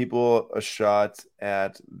 Let's give people a shot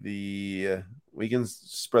at the. We can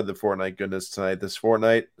spread the Fortnite goodness tonight. This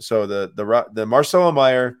Fortnite, so the Marcelo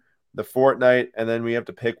Meyer, the Fortnite, and then we have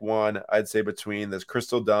to pick one. I'd say between this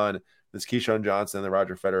Crystal Dunn, this Keyshawn Johnson, and the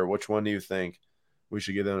Roger Federer. Which one do you think we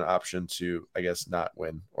should give them an option to, I guess, not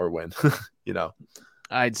win or win.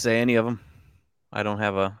 I'd say any of them. I don't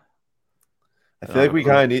have a. I feel like we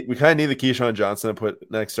kind of need the Keyshawn Johnson to put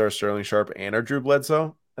next to our Sterling Sharp and our Drew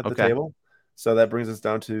Bledsoe at the table. So that brings us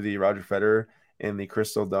down to the Roger Federer and the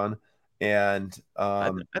Crystal Dunn. And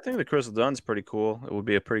I think the Crystal Dunn's pretty cool. It would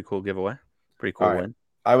be a pretty cool giveaway. Pretty cool win.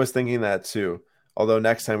 I was thinking that too. Although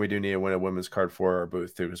next time we do need to win a women's card for our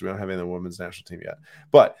booth too, because we don't have any of the women's national team yet.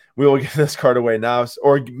 But we will give this card away now,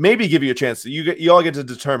 or maybe give you a chance. You all get to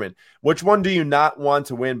determine which one do you not want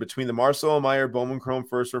to win between the Marcelo Meyer Bowman Chrome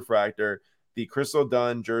First Refractor, the Crystal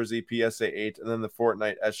Dunn Jersey PSA 8, and then the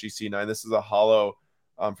Fortnite SGC 9. This is a hollow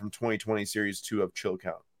from 2020 Series 2 of Chill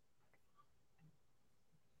Count.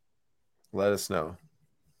 Let us know.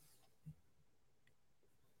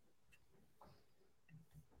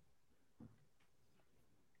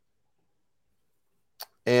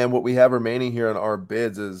 And what we have remaining here on our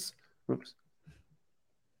bids is,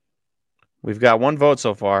 we've got one vote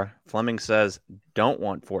so far. Fleming says don't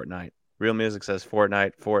want Fortnite. Real Music says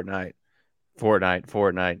Fortnite.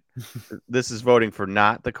 This is voting for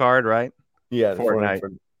not the card, right? Yeah, Fortnite.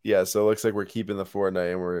 So it looks like we're keeping the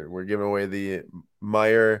Fortnite, and we're giving away the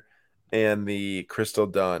Meyer and the Crystal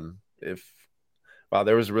Dunn.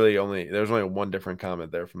 There was only one different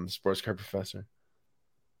comment there from the Sports Card Professor.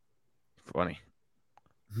 Funny.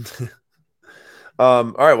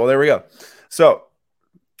 All right, well, there we go. So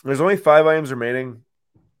there's only 5 items remaining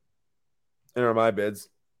in our my bids,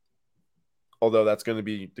 although that's going to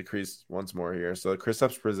be decreased once more here. So the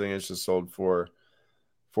Kristaps Porzingis just sold for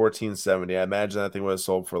 $1,470. I imagine that thing would have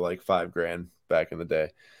sold for like $5,000 back in the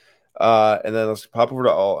day. And then let's pop over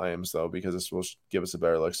to all items though, because this will give us a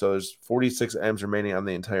better look. So there's 46 items remaining on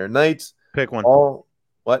the entire night. Pick one.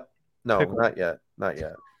 What? No, not yet.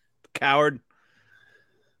 Coward.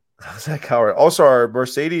 How's that coward? Also, our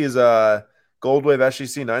Mercedes Gold Wave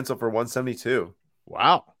SGC 9 sold for $172.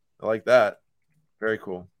 Wow. I like that. Very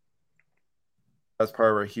cool. That's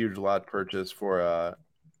part of our huge lot purchase for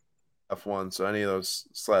F1. So any of those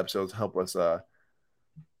slab sales help us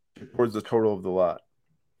towards the total of the lot,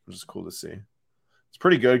 which is cool to see. It's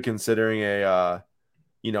pretty good considering the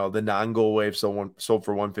non-Gold Wave sold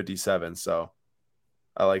for $157. So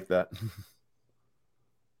I like that.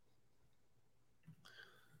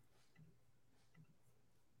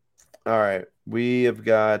 All right, we have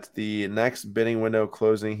got the next bidding window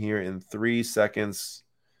closing here in 3 seconds.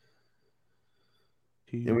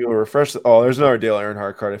 And we will refresh. There's another Dale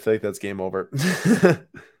Earnhardt card. I feel like that's game over. I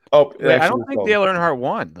don't think Dale Earnhardt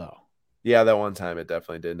won, though. Yeah, that one time it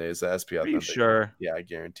definitely did. It's the SP. Are you sure? Yeah, I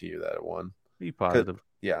guarantee you that it won. Be positive.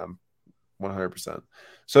 Yeah, 100%.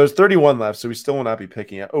 So there's 31 left, so we still will not be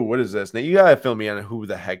picking out. Oh, what is this? Now, you got to fill me on who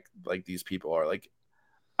the heck these people are.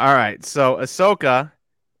 All right, so Ahsoka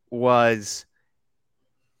was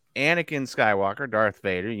Anakin Skywalker, Darth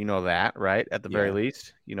Vader. You know that, right? At the very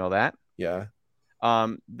least, you know that. Yeah.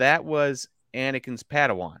 That was Anakin's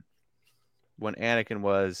Padawan when Anakin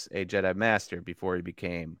was a Jedi Master before he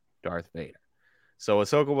became Darth Vader. So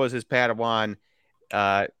Ahsoka was his Padawan.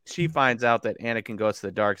 She finds out that Anakin goes to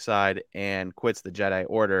the dark side and quits the Jedi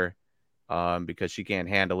Order because she can't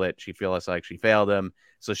handle it. She feels like she failed him.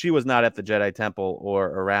 So she was not at the Jedi Temple or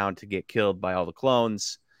around to get killed by all the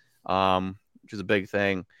clones, which is a big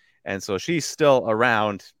thing. And so she's still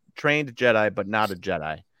around, trained Jedi, but not a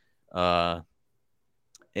Jedi.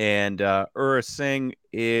 And Ura Singh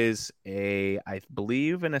is I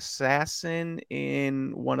believe, an assassin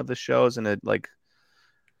in one of the shows, in a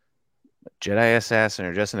Jedi assassin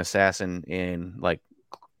or just an assassin in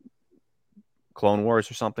Clone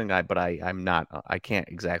Wars or something. I'm not. I can't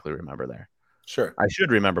exactly remember there. Sure, I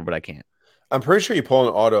should remember, but I can't. I'm pretty sure you pulled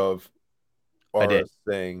an auto of. I did.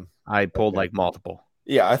 Thing. I pulled multiple.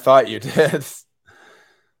 Yeah, I thought you did.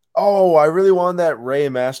 Oh, I really wanted that Ray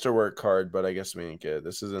Masterwork card, but I guess we didn't get it.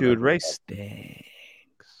 This isn't. Dude, Ray stinks.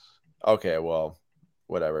 Okay, well,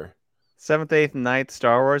 whatever. 7th, 8th, and 9th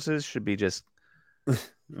Star Warses should be just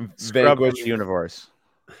scrubbed from the universe.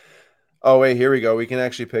 Oh, wait, here we go. We can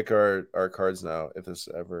actually pick our cards now if this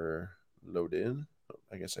ever load in.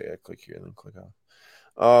 I guess I gotta click here and then click off.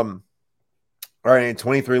 All right,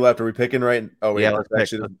 23 left. Are we picking right? Oh, wait. Yeah,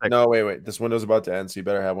 let's pick. No, wait. This window's about to end, so you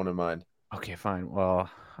better have one in mind. Okay, fine. Well,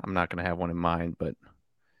 I'm not going to have one in mind, but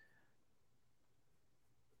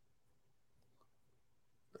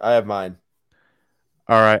I have mine.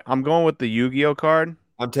 All right, I'm going with the Yu-Gi-Oh card.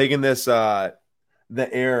 I'm taking this the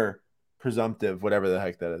Air Presumptive, whatever the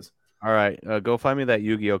heck that is. All right, go find me that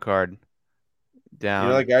Yu-Gi-Oh card. Down. You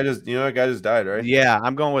know that guy just died, right? Yeah,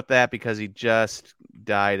 I'm going with that because he just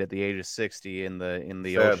died at the age of 60 in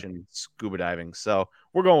the ocean scuba diving. So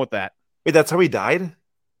we're going with that. Wait, that's how he died?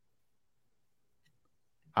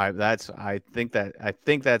 I think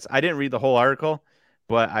that's I didn't read the whole article,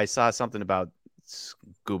 but I saw something about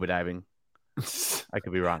scuba diving. I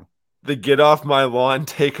could be wrong. The get off my lawn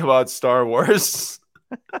take about Star Wars.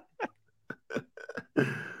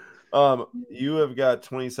 You have got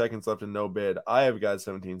 20 seconds left and no bid. I have got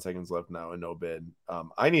 17 seconds left now and no bid.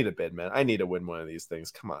 I need a bid, man. I need to win one of these things.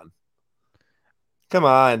 Come on. Come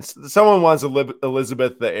on. Someone wants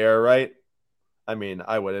Elizabeth the heir, right? I mean,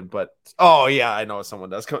 I wouldn't, but oh yeah, I know someone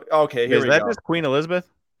does. Okay, here Is we that go. just Queen Elizabeth?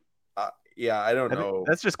 Yeah, I don't know.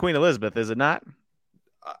 That's just Queen Elizabeth, is it not?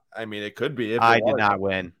 I mean, it could be. If I did not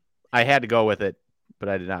win. I had to go with it, but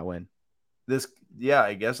I did not win. Yeah,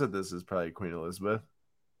 I guess that this is probably Queen Elizabeth.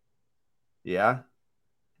 Yeah.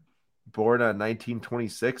 Born on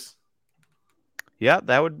 1926. Yeah,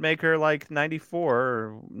 that would make her like 94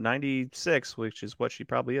 or 96, which is what she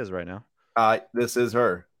probably is right now. This is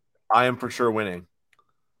her. I am for sure winning.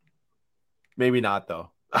 Maybe not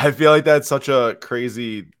though. I feel like that's such a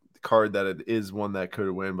crazy card that it is one that could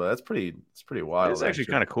win, but it's pretty wild. It's actually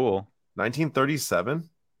kind of cool. 1937.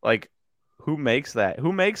 Like, who makes that?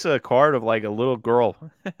 Who makes a card of like a little girl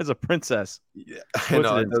as a princess? Yeah, I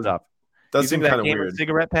know. It stuff. Does seem kind of weird.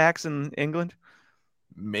 Cigarette packs in England?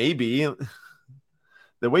 Maybe.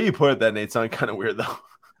 The way you put it, that Nate, sounded kind of weird though.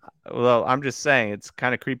 Well, I'm just saying it's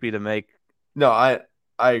kind of creepy to make. No, I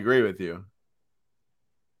agree with you.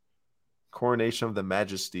 Coronation of the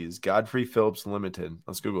Majesties, Godfrey Phillips Limited.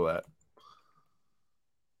 Let's Google that.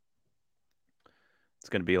 It's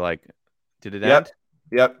gonna be like, did it end?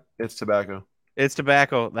 Yep, it's tobacco. It's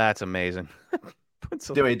tobacco. That's amazing.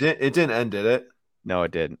 Wait, it didn't end, did it? No,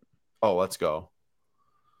 it didn't. Oh, let's go.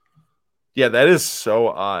 Yeah, that is so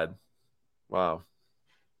odd. Wow.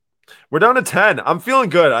 We're down to 10. I'm feeling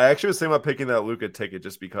good. I actually was thinking about picking that Luka ticket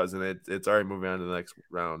just because, and it's already moving on to the next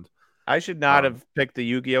round. I should not have picked the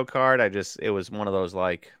Yu-Gi-Oh card. It was one of those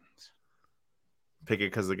like pick it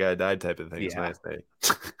because the guy died type of thing. Yeah. It's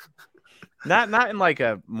nice. not in like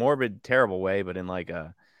a morbid, terrible way, but in like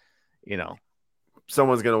a,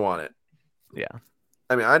 someone's gonna want it. Yeah.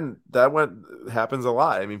 I mean, happens a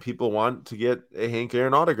lot. I mean, people want to get a Hank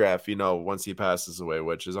Aaron autograph, once he passes away,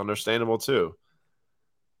 which is understandable too.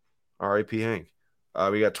 R.I.P. Hank.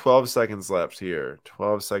 We got 12 seconds left here.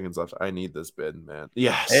 12 seconds left. I need this bid, man.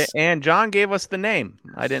 Yes. And John gave us the name.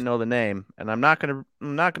 I didn't know the name, and I'm not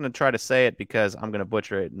gonna try to say it because I'm gonna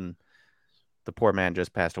butcher it, and the poor man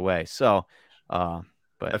just passed away. So, but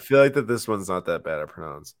I feel like that this one's not that bad to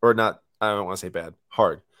pronounce, or not. I don't want to say bad.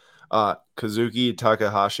 Hard. Kazuki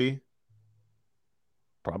Takahashi.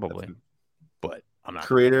 Probably, but I'm not.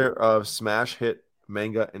 Creator of smash hit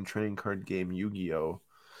manga and trading card game Yu-Gi-Oh.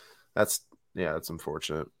 That's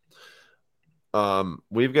unfortunate.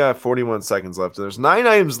 We've got 41 seconds left. There's 9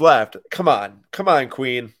 items left. Come on,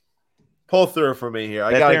 Queen. Pull through for me here.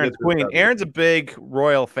 I got Aaron's Queen. Aaron's a big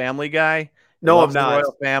royal family guy. No, I'm not.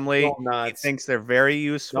 Royal family. No, I'm not. He thinks they're very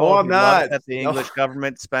useful. No, I'm not. That the English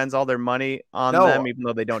government spends all their money on them, even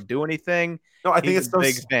though they don't do anything. No, I think He's a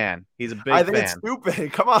big fan. He's a big fan. I think it's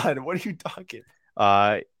stupid. Come on. What are you talking?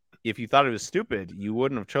 If you thought it was stupid, you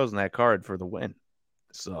wouldn't have chosen that card for the win.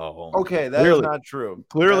 So okay, that is not true.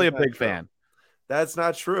 Clearly a big fan. That's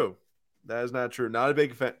not true. That is not true. Not a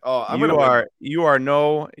big fan. Oh, you are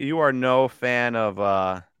no fan of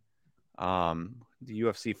the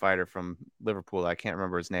UFC fighter from Liverpool. I can't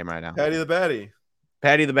remember his name right now. Paddy the Baddy.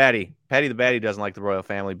 Paddy the Baddy doesn't like the royal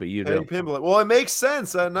family, but you do. Well, it makes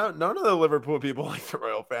sense. None of the Liverpool people like the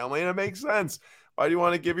royal family, and it makes sense. Why do you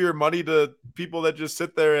want to give your money to people that just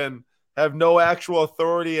sit there and have no actual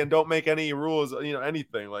authority and don't make any rules,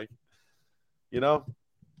 anything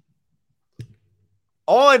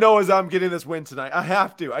all I know is I'm getting this win tonight. I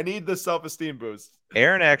have to. I need this self-esteem boost.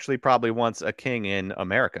 Aaron actually probably wants a king in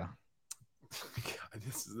America. God,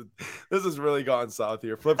 this is really gone south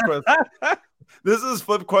here. Flip Quest. This is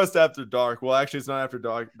Flip Quest after dark. Well, actually, it's not after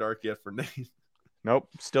dark yet for Nate. Nope,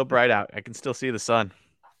 still bright out. I can still see the sun.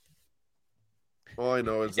 All I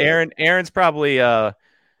know is Aaron's probably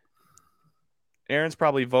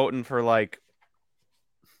voting for like,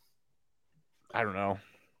 I don't know.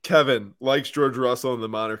 Kevin likes George Russell and the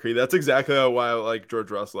monarchy. That's exactly why I like George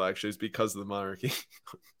Russell, actually, is because of the monarchy.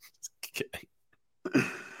 Just kidding.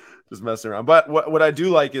 Just messing around. But what I do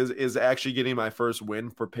like is actually getting my first win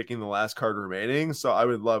for picking the last card remaining. So I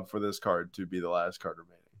would love for this card to be the last card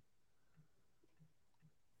remaining.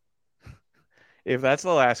 If that's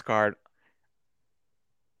the last card,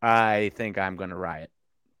 I think I'm going to riot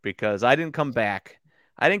because I didn't come back.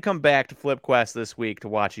 I didn't come back to Flip Quest this week to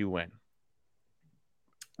watch you win.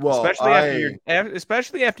 Well,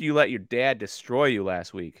 especially after you let your dad destroy you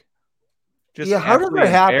last week. Just how does that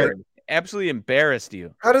happen? Absolutely embarrassed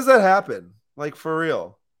you. How does that happen? Like, for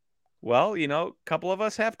real? Well, a couple of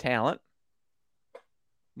us have talent.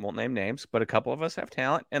 Won't name names, but a couple of us have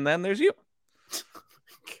talent, and then there's you.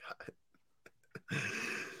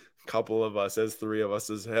 Couple of us, as three of us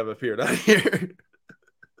have appeared on here.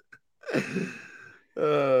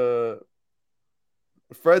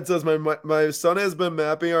 Fred says my son has been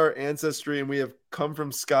mapping our ancestry, and we have come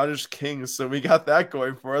from Scottish kings, so we got that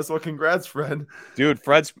going for us. Well, congrats, Fred. Dude,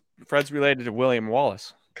 Fred's related to William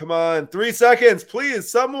Wallace. Come on, 3 seconds, please.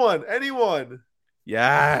 Someone, anyone.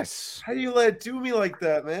 Yes. How do you let it do me like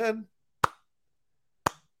that, man?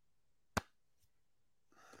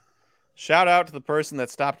 Shout out to the person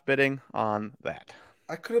that stopped bidding on that.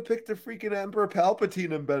 I could have picked the freaking Emperor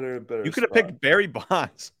Palpatine and better. You could have picked Barry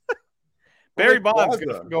Bonds. Barry Bonds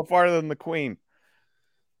could go farther than the Queen.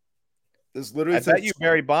 This literally I bet you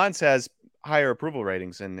Barry Bonds has higher approval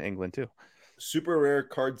ratings in England too. Super rare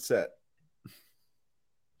card set.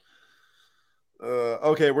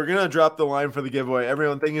 Okay, we're gonna drop the line for the giveaway.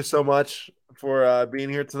 Everyone, thank you so much for being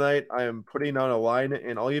here tonight. I am putting down a line,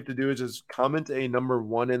 and all you have to do is just comment a number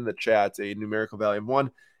 1 in the chat, a numerical value of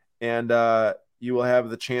 1, and you will have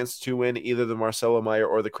the chance to win either the Marcelo Meyer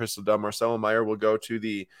or the Crystal Dunn. Marcelo Meyer will go to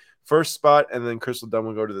the first spot, and then Crystal Dunn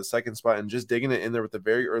will go to the second spot. And just digging it in there with a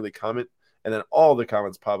very early comment, and then all the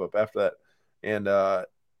comments pop up after that. And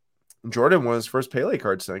Jordan won his first Pele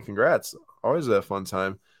card tonight. Congrats! Always a fun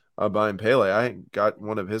time. Buying Pele. I got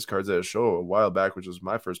one of his cards at a show a while back, which was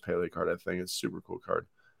my first Pele card. I think it's a super cool card.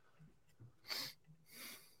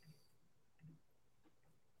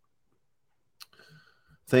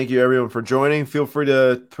 Thank you, everyone, for joining. Feel free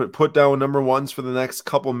to put down number 1s for the next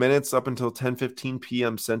couple minutes up until 10:15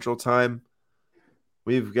 p.m. Central Time.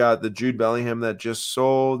 We've got the Jude Bellingham that just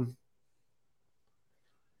sold.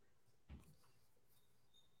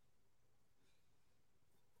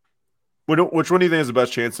 Which one do you think has the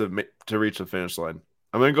best chance to reach the finish line?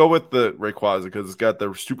 I'm going to go with the Rayquaza because it's got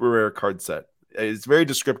the super rare card set. It's very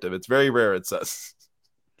descriptive. It's very rare, it says.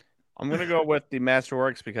 I'm going to go with the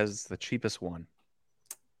Masterworks because it's the cheapest one.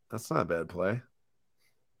 That's not a bad play.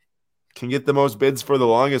 Can get the most bids for the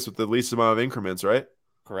longest with the least amount of increments, right?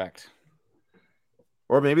 Correct.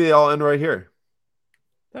 Or maybe they all end right here.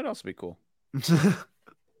 That'd also be cool.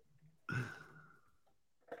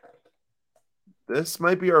 This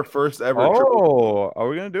might be our first ever. Are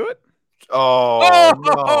we going to do it? Oh,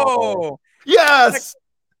 no. Yes.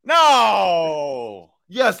 No.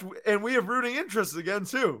 Yes, and we have rooting interest again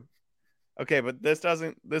too. Okay, but this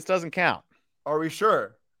doesn't count. Are we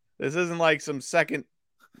sure? This isn't like some second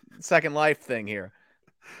life thing here.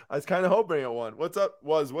 I was kind of hoping it won. What's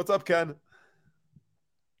up, Ken?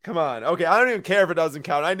 Come on. Okay, I don't even care if it doesn't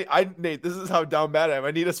count. Nate, this is how down bad I am.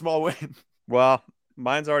 I need a small win. Well,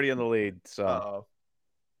 mine's already in the lead, so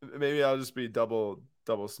maybe I'll just be double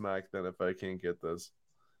smacked then if I can't get this.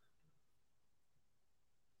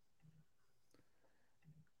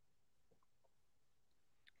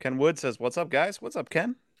 Ken Wood says, "What's up, guys? What's up,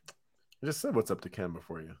 Ken?" I just said what's up to Ken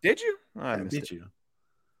before you. Did you? I beat you.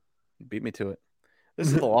 You beat me to it. This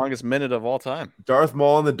is the longest minute of all time. Darth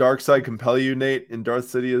Maul on the dark side compel you, Nate, in Darth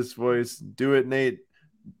Sidious's voice. Do it, Nate.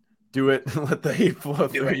 Do it. Let the hate flow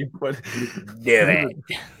through you. Do it.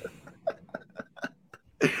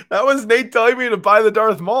 That was Nate telling me to buy the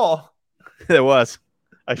Darth Maul. It was.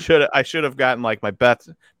 I should have gotten like my best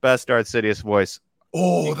Darth Sidious voice.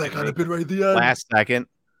 Oh, that got a bit right at the end. Last second.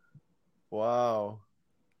 Wow.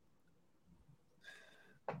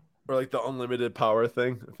 Or like the unlimited power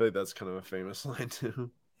thing. I feel like that's kind of a famous line too.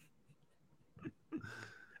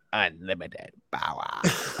 Unlimited power.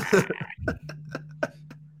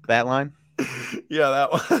 That line? Yeah,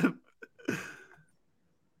 that one.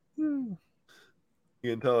 You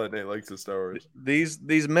can tell that Nate likes the Star Wars. These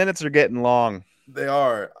minutes are getting long. They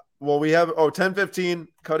are. Well, we have 10:15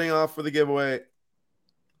 cutting off for the giveaway.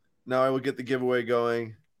 Now I will get the giveaway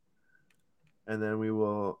going. And then we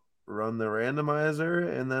will run the randomizer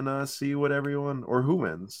and then see what everyone or who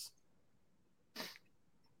wins.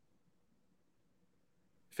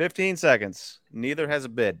 15 seconds. Neither has a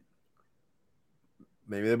bid.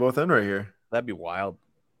 Maybe they both end right here. That'd be wild.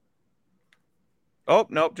 Oh,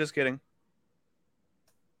 nope. Just kidding.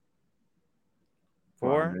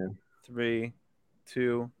 4, 3,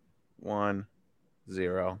 2, 1,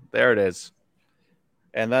 0. There it is.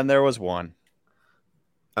 And then there was 1.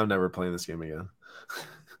 I'm never playing this game again.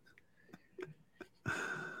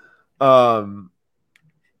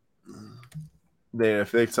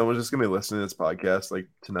 If like someone's just gonna be listening to this podcast like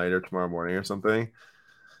tonight or tomorrow morning or something,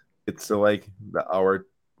 it's still like the hour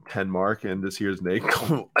 10 mark and just hears Nate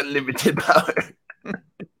go unlimited power.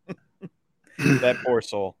 That poor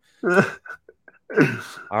soul.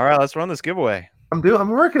 All right, let's run this giveaway. I'm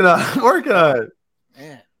working on it.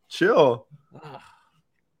 Man. Chill.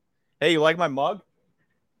 Hey, you like my mug?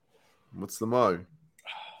 What's the mug?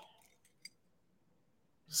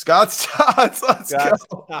 Scott's Tots. Let's go.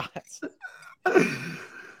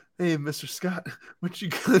 Hey, Mr. Scott, what you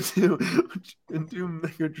gonna do? What you gonna do?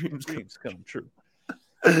 Make your dreams come true.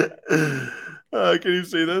 Can you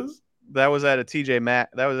see this? That was at a TJ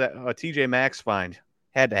Maxx. That was at a TJ Maxx find.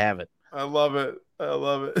 Had to have it. I love it.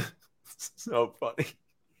 So funny.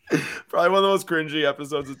 Probably one of the most cringy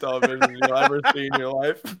episodes of television you'll ever see in your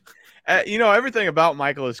life. Everything about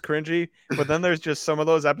Michael is cringy, but then there's just some of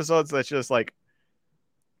those episodes that's just like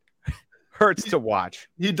hurts to watch.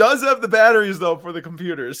 He does have the batteries though for the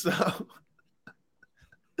computer, so.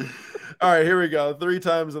 All right, here we go. 3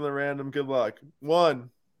 times on the random. Good luck. 1,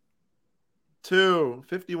 2,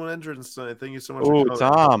 51 entrants tonight. Thank you so much. Oh,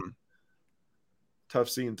 Tom. Tough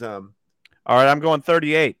scene, Tom. All right, I'm going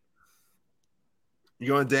 38. You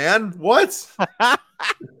going Dan? What? All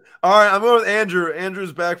right, I'm going with Andrew.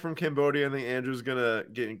 Andrew's back from Cambodia. I think Andrew's gonna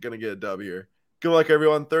get a dub here. Good luck,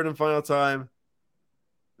 everyone. 3rd and final time.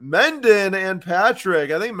 Menden and Patrick.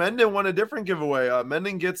 I think Menden won a different giveaway.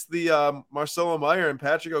 Menden gets the Marcelo Meyer, and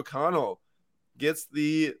Patrick O'Connell gets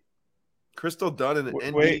the Crystal Dunn.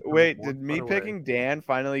 And wait. Did me picking Dan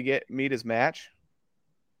finally meet his match?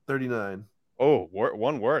 39. Oh,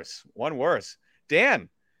 one worse. Dan,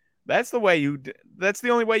 that's the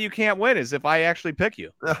only way you can't win is if I actually pick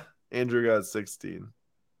you. Andrew got 16.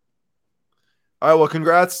 All right, well,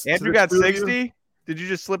 congrats. Andrew got 60. Did you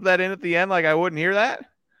just slip that in at the end like I wouldn't hear that?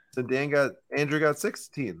 So Andrew got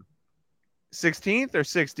 16. 16th or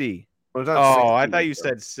 60? Well, oh, 16, I thought you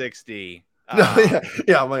said 60.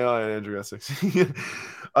 Yeah, my Andrew got 16.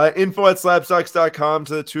 info@slabstocks.com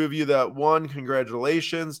to the 2 of you that won.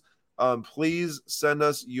 Congratulations. Please send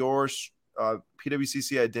us your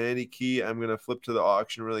PWCC identity key. I'm going to flip to the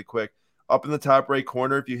auction really quick. Up in the top right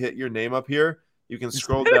corner, if you hit your name up here, you can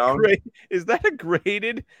scroll down. Is that a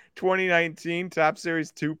graded 2019 Top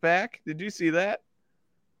Series 2-pack? Did you see that?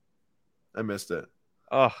 I missed it.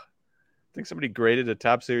 Oh, I think somebody graded a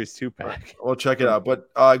Top Series 2-pack. Right, we'll check it out.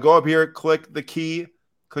 But go up here, click the key,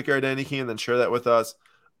 click your identity key, and then share that with us.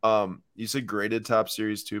 You said graded Top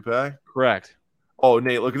Series 2-pack? Correct. Oh,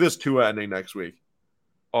 Nate, look at this 2 ending next week.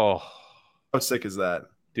 Oh. How sick is that?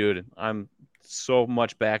 Dude, I'm so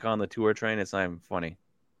much back on the tour train. It's not even funny.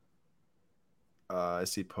 I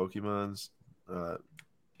see Pokemon's.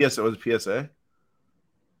 Yes, it was PSA.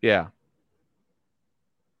 Yeah.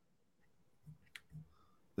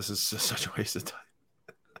 This is just such a waste of time.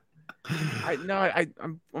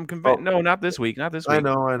 I'm convinced. Oh. No, not this week. Not this week. I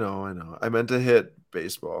know. I meant to hit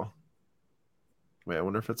baseball. Wait, I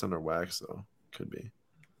wonder if it's under wax though. Could be.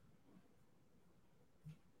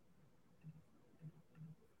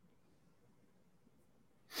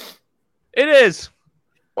 It is.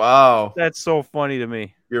 Wow. That's so funny to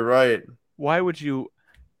me. You're right. Why would you?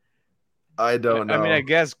 I don't know. I mean, I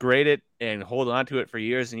guess grade it and hold on to it for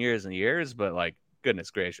years and years and years, but like,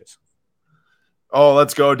 goodness gracious. Oh,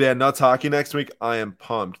 let's go, Dan. Nuts hockey next week. I am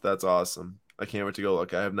pumped. That's awesome. I can't wait to go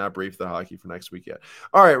look. I have not briefed the hockey for next week yet.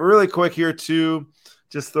 All right, really quick here too.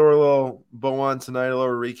 Just throw a little bow on tonight, a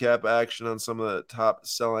little recap action on some of the top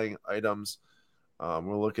selling items.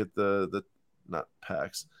 We'll look at the not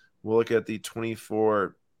packs. We'll look at the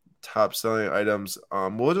 24 top selling items.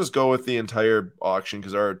 We'll just go with the entire auction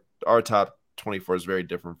because our top 24 is very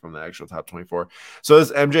different from the actual top 24. So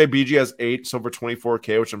this MJBG has 8, so for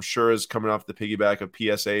 24K, which I'm sure is coming off the piggyback of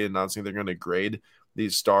PSA announcing they're going to grade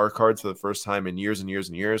these star cards for the first time in years and years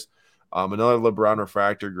and years. Another LeBron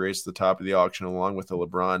refractor graced the top of the auction along with the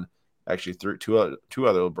LeBron, actually two other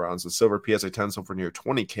LeBrons, the silver PSA 10 so for near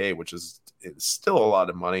 20K, which is still a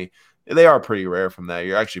lot of money. They are pretty rare from that.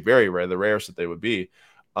 You're actually very rare, the rarest that they would be.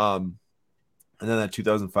 And then that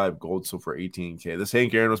 2005 gold sold for 18K. This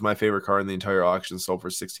Hank Aaron was my favorite card in the entire auction, sold for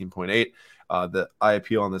 16.8. The eye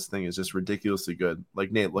appeal on this thing is just ridiculously good.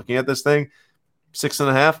 Like Nate, looking at this thing,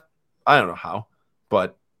 6.5. I don't know how,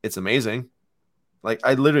 but it's amazing. Like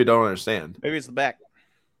I literally don't understand. Maybe it's the back.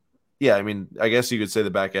 Yeah, I mean, I guess you could say the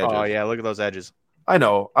back edges. Oh yeah, look at those edges. I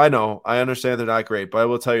know. I understand they're not great, but I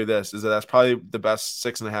will tell you this: is that's probably the best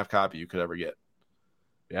 6.5 copy you could ever get.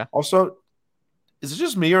 Yeah. Also, is it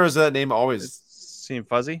just me or is that name always seem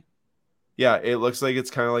fuzzy? Yeah, it looks like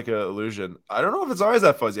it's kind of like an illusion. I don't know if it's always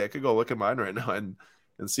that fuzzy. I could go look at mine right now and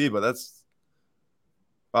see, but that's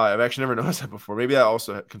I've actually never noticed that before. Maybe that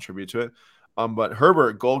also contribute to it. But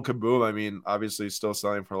Herbert, Gold Kaboom, I mean, obviously still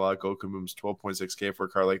selling for a lot. Gold Kaboom's 12.6K for a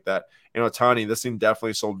car like that. And Otani, this thing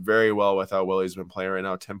definitely sold very well with how Willie's been playing right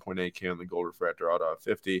now. 10.8K on the gold refractor auto at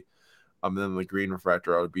 50. Then the green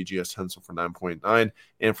refractor auto BGS Tinsel for 9.9.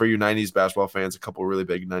 And for you 90s basketball fans, a couple really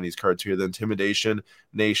big 90s cards here. The Intimidation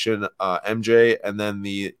Nation MJ, and then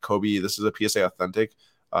the Kobe. This is a PSA Authentic,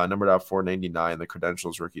 numbered out 499. The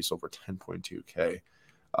Credentials rookie sold for 10.2K.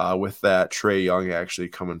 With that Trae Young actually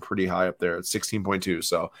coming pretty high up there at 16.2,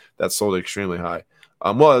 so that sold extremely high.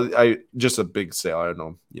 I just a big sale. I don't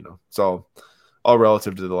know, it's all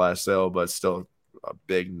relative to the last sale, but still a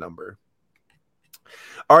big number.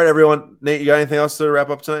 All right, everyone. Nate, you got anything else to wrap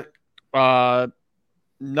up tonight?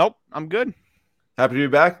 Nope, I'm good. Happy to be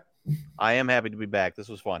back. I am happy to be back. This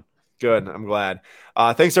was fun. Good. I'm glad.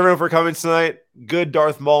 Thanks everyone for coming tonight. Good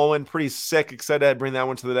Darth Mullen. Pretty sick. Excited to bring that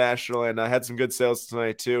one to the National, and I had some good sales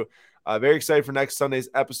tonight too. Very excited for next Sunday's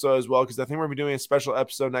episode as well, because I think we're going to be doing a special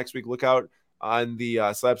episode next week. Look out on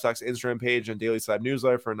the Slab Stocks Instagram page and Daily Slab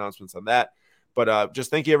newsletter for announcements on that. But just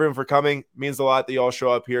thank you everyone for coming. It means a lot that you all show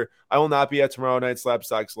up here. I will not be at tomorrow night's Slab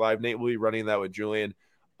Stocks Live. Nate will be running that with Julian.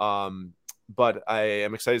 But I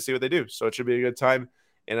am excited to see what they do. So it should be a good time.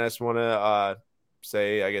 And I just want to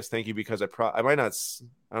say, I guess, thank you, because I might not,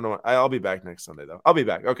 I don't know. I'll be back next Sunday though. I'll be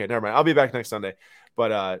back. Okay, never mind. I'll be back next Sunday,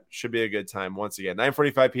 but should be a good time. Once again,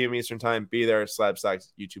 9:45 p.m. Eastern time. Be there. Slab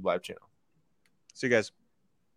Stocks YouTube live channel. See you guys.